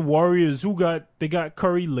 And then the Warriors, they got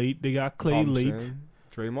Curry late. They got Clay Thompson, late.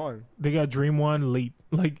 Draymond. They got Draymond late.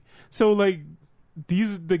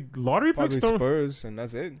 The lottery Probably picks don't. Spurs, and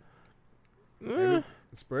that's it. Eh,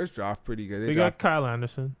 The Spurs draft pretty good. they got Kyle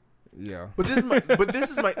Anderson. yeah. But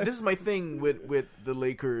this is my thing with the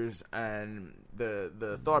Lakers and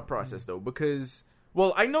the thought process though, because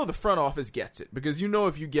well, I know the front office gets it, because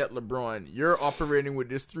if you get LeBron, you're operating with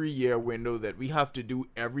this 3-year window that we have to do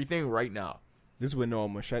everything right now. This window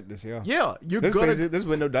almost shut this year. Yeah, This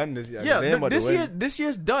window done this year. Yeah, They ain't about to win. this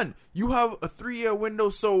year's done. You have a 3-year window,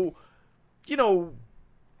 so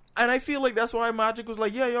and I feel like that's why Magic was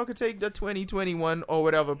like, yeah, y'all could take the 2021 or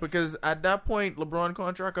whatever, because at that point LeBron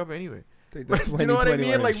contract up anyway. Take that You know what I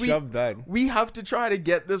mean? 2021 Like and shove that. we have to try to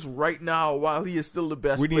get this right now while he is still the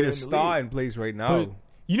best. We player need a in the star league. in place right now.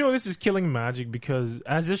 But this is killing Magic, because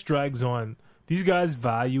as this drags on, these guys'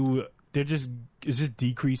 value is just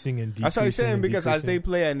decreasing and decreasing. That's what I'm saying, and because as they decreasing.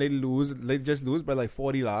 play and they just lose by like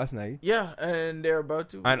 40 last night. Yeah, and they're about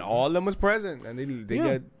to. And all of them was present, and they Yeah.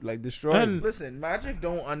 get like destroyed. And- Listen, Magic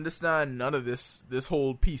don't understand none of this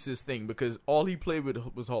whole pieces thing, because all he played with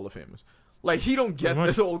was Hall of Famers. Like, he don't get Pretty much.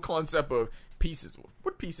 this whole concept of pieces.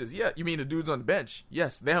 What pieces? Yeah, you mean the dudes on the bench?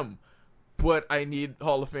 Yes, them. But I need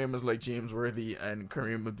Hall of Famers like James Worthy and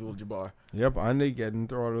Kareem Abdul-Jabbar. Yep, and they getting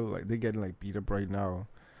throttled, like they getting like beat up right now.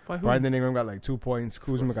 By who? Brandon Ingram got like 2 points.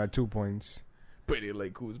 Kuzma got 2 points. But they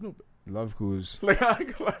like Kuzma. Love Kuz. Like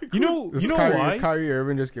You know why? Kyrie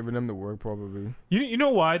Irving just giving them the work probably You know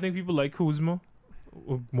why I think people like Kuzma?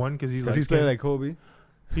 One, because because he's playing like Kobe.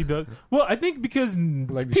 he does. Well, I think because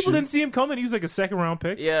Like the people shoot. didn't see him coming. He was like a 2nd-round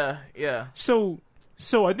pick. Yeah. So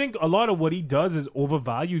I think a lot of what he does is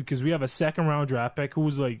overvalued, because we have a 2nd-round draft pick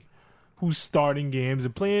who's starting games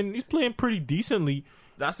and he's playing pretty decently,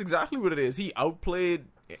 That's exactly what it is. He outplayed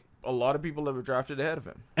a lot of people that were drafted ahead of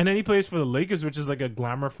him. and then he plays for the Lakers, which is like a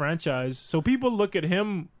glamour franchise. So people look at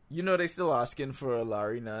him. They still asking for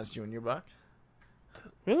Larry Nance Jr. back.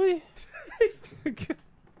 Really?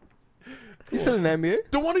 He's still in the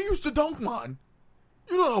NBA. The one who used to dunk, man.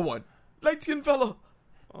 You know that one. Light skin fella.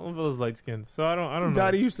 All of those light skinned. So I don't know.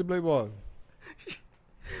 Daddy used to play ball.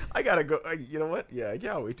 I gotta go. You know what? Yeah, I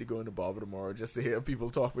can't wait to go in the barber tomorrow just to hear people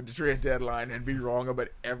talk with the trade deadline and be wrong about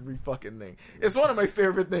every fucking thing. It's one of my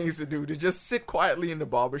favorite things to do, to just sit quietly in the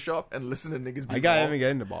barbershop and listen to niggas be I can't wrong even get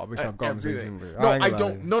in the barbershop at conversation. everything. bro. No, ain't I gonna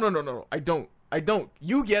don't. lie. No, I don't.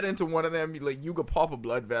 You get into one of them, like you could pop a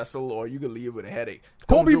blood vessel or you could leave with a headache.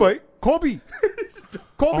 Don't Kobe do boy. it. Kobe.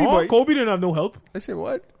 Kobe boy. Kobe didn't have no help. I said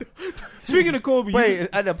what? Speaking of Kobe, Wait,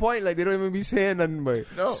 at the point like they don't even be saying nothing, boy.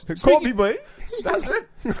 No. Kobe boy. That's it.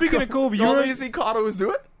 speaking of Kobe, All you're you see Carter was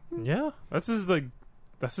doing? yeah, that's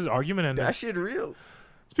his argument. And That shit real.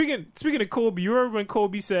 speaking of Kobe, you remember when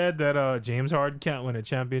Kobe said that James Harden can't win a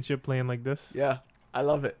championship playing like this? Yeah, I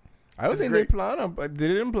love it. I was It's saying great. they plan on, but they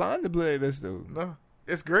didn't plan to play this though. No,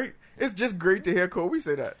 it's great. It's just great to hear Kobe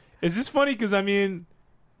say that. It's just funny because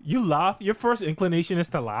you laugh. Your first inclination is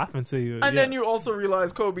to laugh and say, And then you also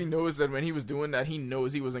realize Kobe knows that when he was doing that, he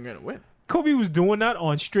knows he wasn't going to win. Kobe was doing that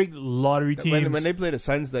on straight lottery teams. When they played the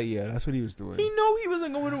Suns that year, that's what he was doing. He know he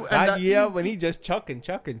wasn't going to win. That year when he just chuck,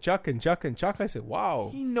 I said, wow.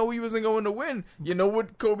 He know he wasn't going to win. You know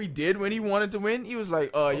what Kobe did when he wanted to win? He was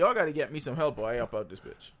like, y'all got to get me some help or I up out this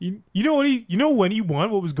bitch. You know what when he won,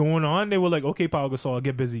 what was going on? They were like, okay, Pau Gasol,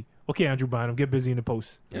 get busy. Okay, Andrew Bynum, get busy in the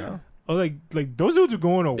post. Yeah. Oh, like those dudes are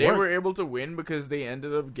going to They work. were able to win because they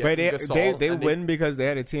ended up But getting Gasol. they and win because they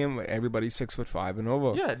had a team where everybody's 6'5" and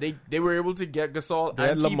over. Yeah, they were able to get Gasol They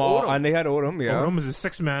had and keep Lamar Odom. and they had Odom, yeah. Odom is a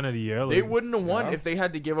 6th man of the year. They Like, wouldn't have won Yeah. if they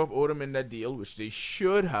had to give up Odom in that deal, which they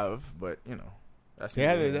should have. But that's They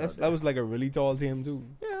had that was like a really tall team too.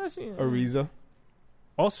 yeah. I see. Ariza.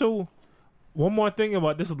 Also, one more thing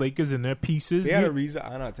about this Lakers and their pieces. They had Ariza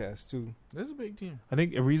and Artest too. This is a big team. I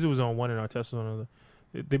think Ariza was on one and Artest was on another.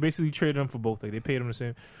 They basically traded them for both. Like they paid them the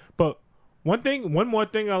same. But one more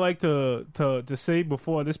thing I like to say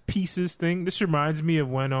before this pieces thing. This reminds me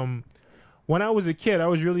of when I was a kid, I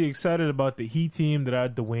was really excited about the Heat team that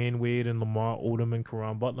had Dwayne Wade and Lamar Odom and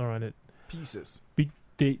Karan Butler on it. Pieces.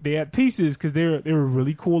 they had pieces because they were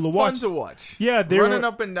really cool to watch. Fun to watch. Yeah, they running were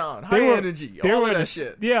up and down, they high were- energy, they all were of in that a-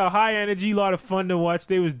 shit. Yeah, high energy, a lot of fun to watch.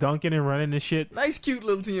 They was dunking and running and shit. Nice, cute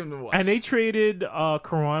little team to watch. And they traded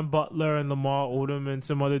Karan Butler and Lamar Odom and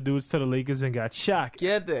some other dudes to the Lakers and got Shaq.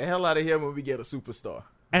 Get the hell out of here when we get a superstar.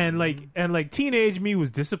 And like teenage me was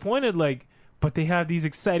disappointed. Like, but they have these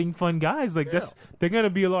exciting, fun guys. Like they're gonna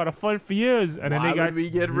be a lot of fun for years. And then Why they got would we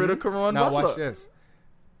get rid of Karan Now Butler? watch this.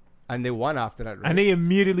 And they won after that, right? and they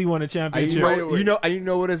immediately won a And championship. you Right know, away. you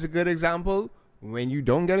know what is a good example? When you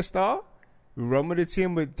don't get a star, run with the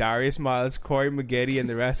team with Darius Miles, Corey Maggette, and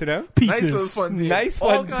the rest of them. Nice little Pieces. fun team. Nice all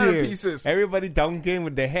fun kind team. of pieces. Everybody dunking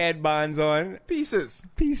with their headbands on. Pieces.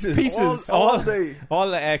 Pieces. All day. All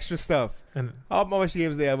the extra stuff. And How much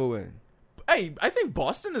games they ever win? Hey, I think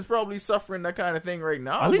Boston is probably suffering that kind of thing right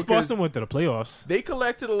now. at least because Boston went to the playoffs. They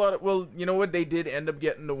collected a lot of. Well, you know what? They did end up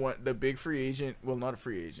getting the big free agent. Well, not a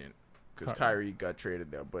free agent because Kyrie got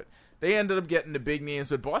traded there, but they ended up getting the big names.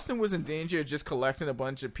 But Boston was in danger of just collecting a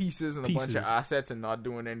bunch of pieces and a bunch of assets and not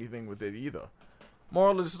doing anything with it either.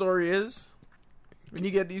 Moral of the story is, when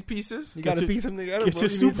you get these pieces, You got to your- piece them together. get bro. your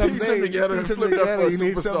You super- need something piece them big. together and Piece them flip it up for a together.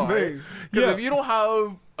 You need something superstar. Right? big. Because Yeah. if you don't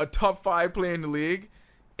have a top 5 player in the league,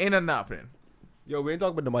 ain't nothing happening. Yo, we ain't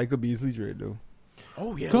talking about the Michael Beasley trade, though.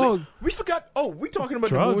 Oh yeah, Dog. we forgot. Oh, we talking about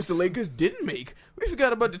the Drugs. moves the Lakers didn't make. We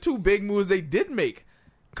forgot about the 2 big moves they did make.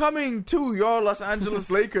 Coming to your Los Angeles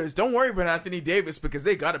Lakers. Don't worry about Anthony Davis because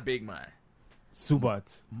they got a big man,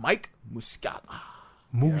 Subats. Mike Muscala.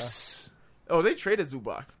 Moose. Oh, they traded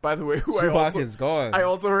Zubac. By the way, who Zubac is gone. I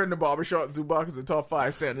also heard in the barbershop Zubac is a top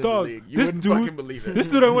 5 center in Dog, the league. You this wouldn't dude- fucking believe it. This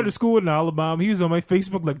dude I went to school with in Alabama, he was on my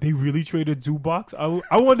Facebook like, they really traded Zubox.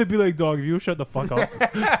 I wanted to be like, dog, if you shut the fuck up.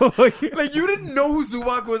 like, Like you didn't know who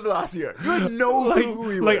Zubac was last year. You didn't know who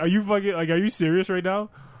he was. like, are you serious right now?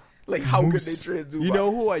 Like how Moose. could they trade Zubac? You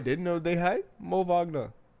know who I didn't know they had? Mo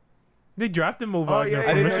Wagner. They drafted Mo Oh, Wagner yeah, from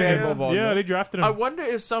I didn't know Michigan. they had Mo Wagner. Yeah, they drafted him. I wonder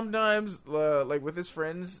if sometimes, like with his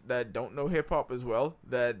friends that don't know hip hop as well,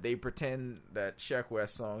 that they pretend that Sheck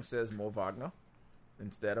West song says Mo Wagner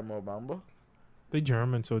instead of Mo Bamba. They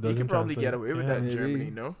German, so it You doesn't can probably translate. get away with Yeah. that in Maybe.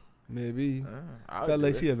 Germany, no? Maybe. I Tell would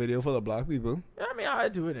like do see it. a video full of black people. I mean,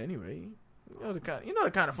 I'd do it anyway. You know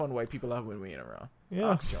the kind of fun white people have when we ain't around. Yeah.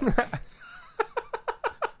 Ox Jones.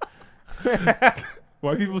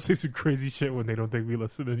 Why people say some crazy shit when they don't think we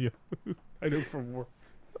listen to you? I know for more.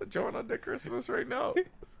 Join on that Christmas right now.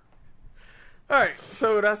 All right,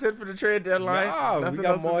 so that's it for the trade deadline. Nah, we Nothing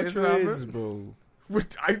got else more amazing trades, happened? bro.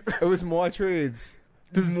 It It was more trades.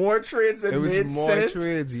 There's more trades that It was made more sense.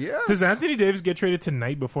 trades. Yes. Does Anthony Davis get traded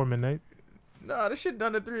tonight before midnight? Nah, this shit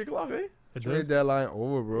done at 3 o'clock, eh? Trade deadline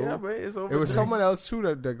over, bro. Yeah, but it's over. It was 3. someone else too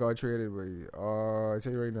that got traded. But I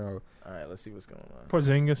tell you right now. All right, let's see what's going on.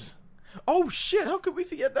 Porzingis. Oh shit! How could we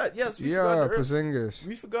forget that? Yes, we Yeah, forgot. Porzingis.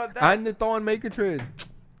 We forgot that. And the Thorn Maker trade.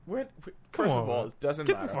 First on, of all, it doesn't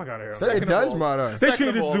Get matter. the fuck out of here. Second It of does all- matter. They second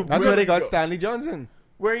traded of all, Zubac. That's where where they you got go? Stanley Johnson.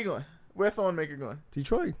 Where are you going? Where Thornmaker going?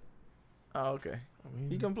 Detroit. Oh, okay.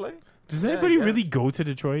 He can play. Does Yeah, I anybody really guess. go to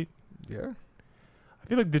Detroit? Yeah. I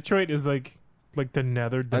feel like Detroit is like the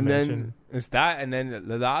nether And dimension. then it's that, and then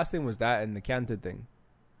the last thing was that, and the Cantor thing.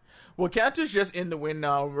 Well, Kanter's just in the win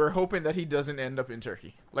now. We're hoping that he doesn't end up in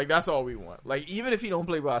Turkey. Like that's all we want. Like even if he don't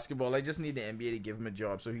play basketball, I just need the NBA to give him a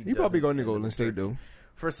job so he. He probably doesn't going to end up Golden in State Turkey. though.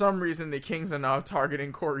 For some reason, the Kings are now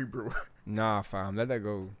targeting Corey Brewer. Nah, fam, let that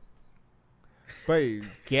go. But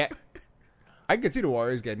get, I could see the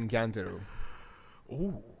Warriors getting Cantor though.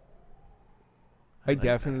 Ooh, I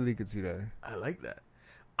definitely could see that. I like that.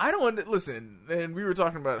 I don't want to listen. And we were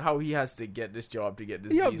talking about how he has to get this job to get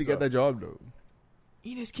this. He have to visa. get that job though.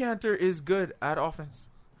 Enes Kanter is good at offense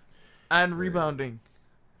and rebounding.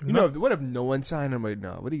 You know, what if no one signed him right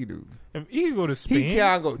now? What do you do? If he could go to Spain. He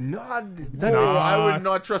can't go. Nah, that, Oh, Nah. I would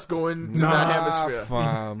not trust going to that Nah, hemisphere.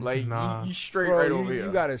 fam. Like Nah. he's straight Bro, right you, over here.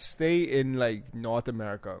 you gotta stay in like North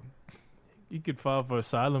America. He could file for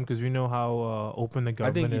asylum because we know how open the I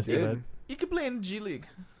government think he is to that. did. He could play in the G League.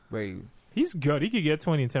 Wait, He's good. He could get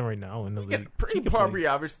 20 and 10 right now in the He league. could pretty He could probably play.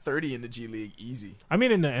 average 30 in the G League easy. I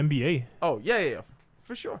mean, in the NBA. Oh yeah,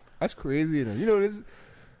 for sure. that's crazy. You know this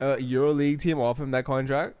EuroLeague team offer him that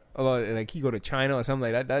contract. Like he go to China or something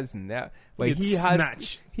like that. That's not like gets he has.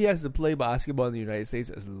 snatched. He has to play basketball in the United States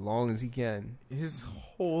as long as he can. His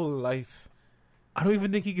whole life. I don't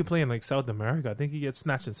even think he could play in like South America. I think he gets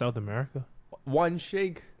snatched in South America. One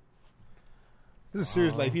shake. This is a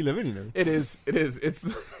serious life he living, you know. It is. It's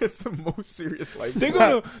the most serious life. They're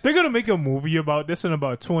gonna make a movie about this in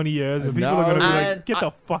about 20 years, and people are gonna be like, And "Get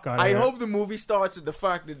the fuck out of I here!" hope the movie starts with the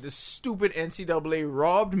fact that the stupid NCAA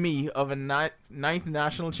robbed me of a ninth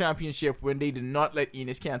national championship when they did not let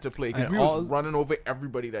Enes Kanter play because And we was running over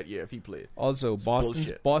everybody that year if he played. Also,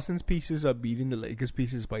 bullshit. Boston's pieces are beating the Lakers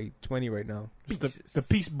pieces by 20 right now. It's the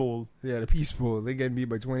Peace Bowl. Yeah, the Peace Bowl. They getting beat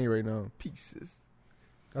by 20 right now. Pieces.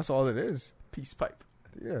 That's all it is. Peace pipe.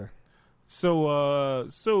 Yeah.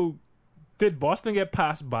 So did Boston get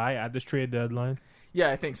passed by at this trade deadline? Yeah,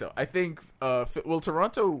 I think so. I think,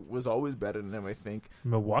 Toronto was always better than them, I think.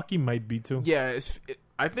 Milwaukee might be too. Yeah,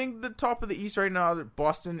 I think the top of the East right now,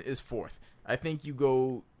 Boston is 4th. I think you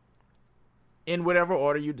go in whatever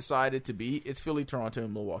order you decide it to be. It's Philly, Toronto,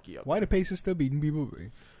 and Milwaukee up. Why the Pacers still beating people? Bro?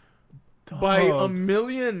 By a Dog.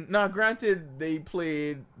 million. Now, granted, they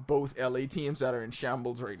played both LA teams that are in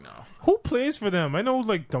shambles right now. Who plays for them? I know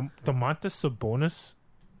like Domantas Sabonis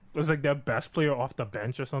was like their best player off the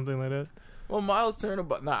bench or something like that. Well, Miles Turner,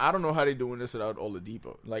 but now I don't know how they're doing this without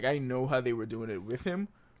Oladipo. Like, I know how they were doing it with him.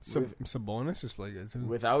 Sabonis is playing good too.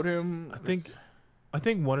 Without him, I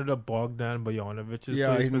think one of the Bogdan Bojanovic is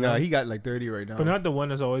Yeah, plays for them. he got like 30 right now. But not the one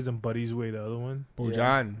that's always in Buddy's way. The other one.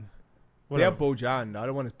 Bojan. They Whatever. have Bojan. The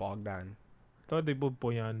other one is Bogdan. I thought they both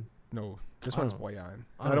Boyan. No, this I one is don't- Bojan.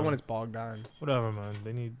 I The other don't one know. is Bogdan. Whatever, man.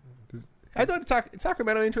 They need I thought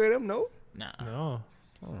Sacramento didn't trade him. No. nah, no.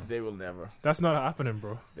 they will never. That's not happening,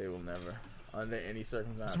 bro. They will never, under any I'm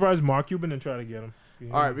circumstance. surprised Mark Cuban didn't try to get him.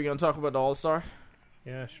 All right, we're gonna talk about the All-Star.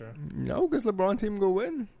 Yeah, sure. No, because LeBron team go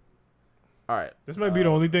win. All right, This might be the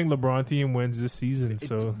only thing LeBron team wins this season,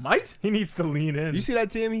 so might. he needs to lean in. You see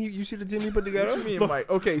that team? You see the team he put What together? you mean, Mike?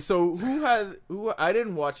 Okay, so who? I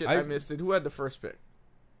didn't watch it. I I- missed it. Who had the first pick?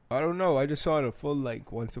 I don't know. I just saw the full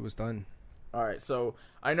once it was done. All right, so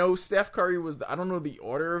I know Steph Curry was. I don't know the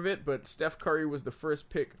order of it, but Steph Curry was the first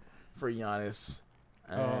pick for Giannis.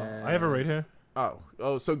 I have it right here.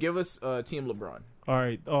 Oh, so give us Team LeBron. All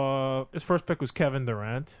right. His first pick was Kevin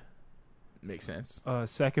Durant. Makes sense.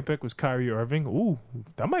 Second pick was Kyrie Irving. Ooh,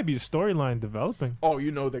 that might be the storyline developing. Oh,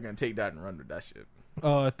 you know they're gonna take that and run with that shit.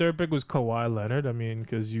 Third pick was Kawhi Leonard. I mean,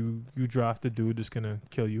 because you draft a dude that's gonna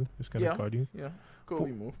kill you, that's gonna guard you. Yeah,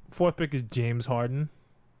 Kobe move. Fourth pick is James Harden.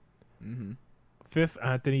 Mm-hmm. Fifth,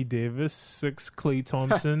 Anthony Davis. Sixth, Klay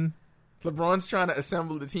Thompson. LeBron's trying to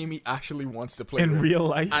assemble the team he actually wants to play In with. real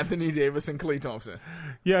life, Anthony Davis and Klay Thompson.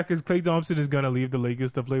 yeah, because Klay Thompson is gonna leave the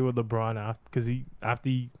Lakers to play with LeBron after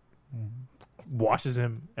he washes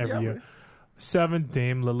him every year. man. Seventh,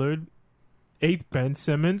 Dame Lillard. Eighth, Ben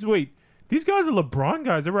Simmons. Wait, these guys are LeBron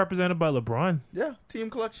guys. They're represented by LeBron. Yeah, Team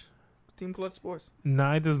Clutch. Team Clutch Sports.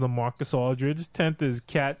 Ninth is LaMarcus Aldridge. 10th is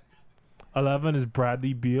Cat. 11 is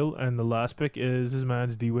Bradley Beal. And the last pick is his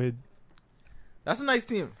man's D-Wade. That's a nice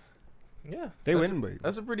team. Yeah. They That's win, but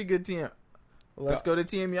That's a pretty good team. Let's go to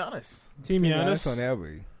Team Giannis. Team Giannis. on that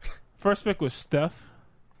way. First pick was Steph.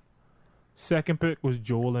 Second pick was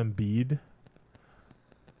Joel Embiid.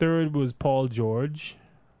 Third was Paul George.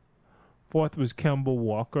 Fourth was Kemba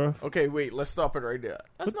Walker. Okay, wait, let's stop it right there.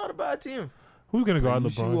 That's not a bad team. Who's going to guard You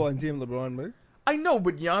should LeBron? go on team LeBron, man. I know,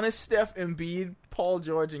 but Giannis, Steph, Embiid, Paul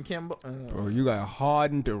George, and Kemba. Bro, you got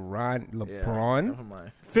Harden, Durant, yeah, LeBron, never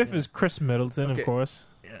mind. Fifth is Chris Middleton, Okay. of course.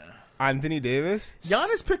 Yeah. Anthony Davis.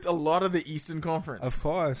 Giannis picked a lot of the Eastern Conference. Of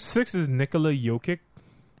course. Sixth is Nikola Jokic.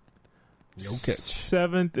 Jokic.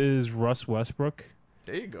 Seventh is Russ Westbrook.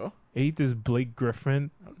 There you go. Eighth is Blake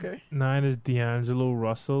Griffin. Okay. 9 is D'Angelo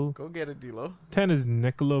Russell. Go get it, D-Lo. 10 is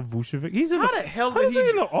Nikola Vucevic. He's in How the the hell how did is he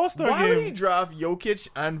in the he... All-Star Why would he game? draft Jokic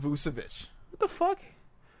and Vucevic? What the fuck?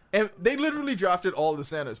 And they literally drafted all the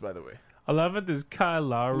centers, by the way. 11th is Kyle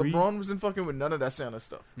Lowry. LeBron wasn't fucking with none of that center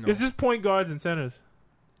stuff. It's just point guards and centers.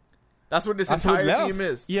 That's what this That's what entire left. team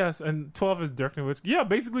is. Yes, and 12 is Dirk Nowitzki. Yeah,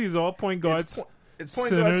 basically it's all point guards. It's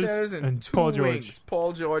point guard centers, centers and, and two Paul George. wings.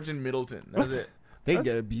 Paul George and Middleton. That's What? it. They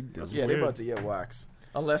get a beat. That's Yeah, weird. they're about to get waxed.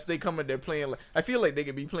 Unless they come in there playing like... I feel like they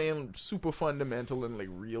could be playing super fundamental and like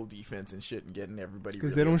real defense and shit and getting everybody...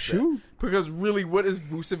 Because really they don't upset. shoot. Because really, what is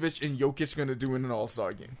Vucevic and Jokic going to do in an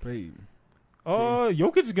all-star game? Babe.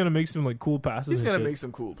 Jokic is going to make some like cool passes. He's and going to shit. make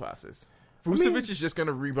some cool passes. Vucevic is just going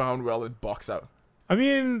to rebound well and box out. I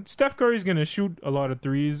mean, Steph Curry's going to shoot a lot of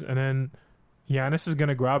threes, and then Giannis is going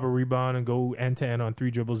to grab a rebound and go end-to-end on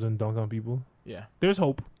 3 dribbles and dunk on people. Yeah. There's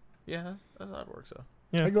hope. Yeah, that's how it works out.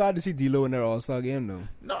 Yeah. I'm glad to see D'Lo in that All-Star game, though.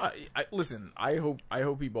 No, listen, I hope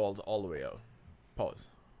he balls all the way out. Pause.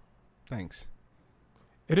 Thanks.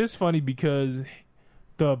 It is funny because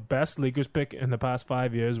the best Lakers pick in the past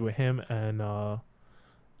 5 years were him and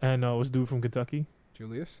what's the dude from Kentucky?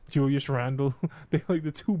 Julius? Julius Randle. They're like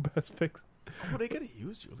the 2 best picks. Oh, they gotta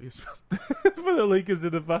use Julius. For the Lakers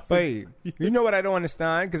in the finals. Wait, you know what I don't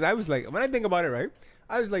understand? Because I was like, when I think about it, right?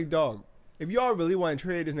 I was like, dog, if y'all really want to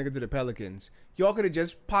trade this nigga to the Pelicans, y'all could have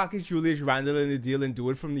just packaged Julius Randle in the deal and do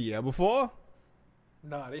it from the year before.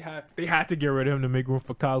 Nah, they had to get rid of him to make room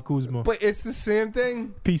for Kyle Kuzma. But it's the same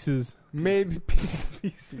thing. Pieces. Maybe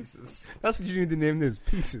pieces. That's what you need to name this.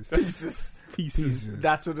 Pieces. Pieces.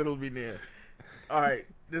 That's what it'll be near. All right,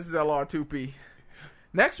 this is LR2P.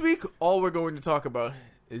 Next week, all we're going to talk about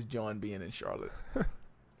is John being in Charlotte.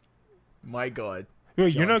 My God.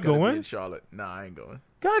 Wait, you're John's not gonna be going? in Charlotte. Nah, I ain't going.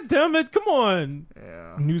 God damn it! Come on.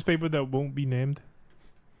 Yeah. Newspaper that won't be named.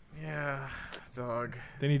 Yeah, dog.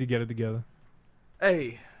 They need to get it together.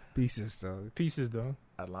 Hey, Pieces, dog. Pieces, though.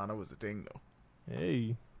 Atlanta was a thing, though.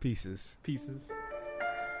 Hey, Pieces. pieces.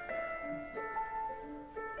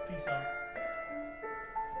 Peace out.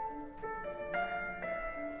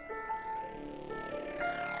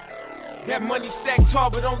 That money stacked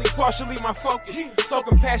tall, but only partially my focus. So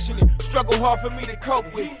compassionate, struggle hard for me to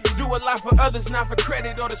cope with. Do a lot for others, not for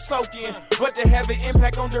credit or to soak in, but to have an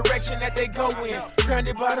impact on direction that they go in.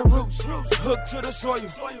 Grounded by the roots, hooked to the soil.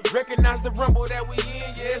 Recognize the rumble that we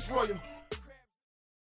in, yeah, it's royal.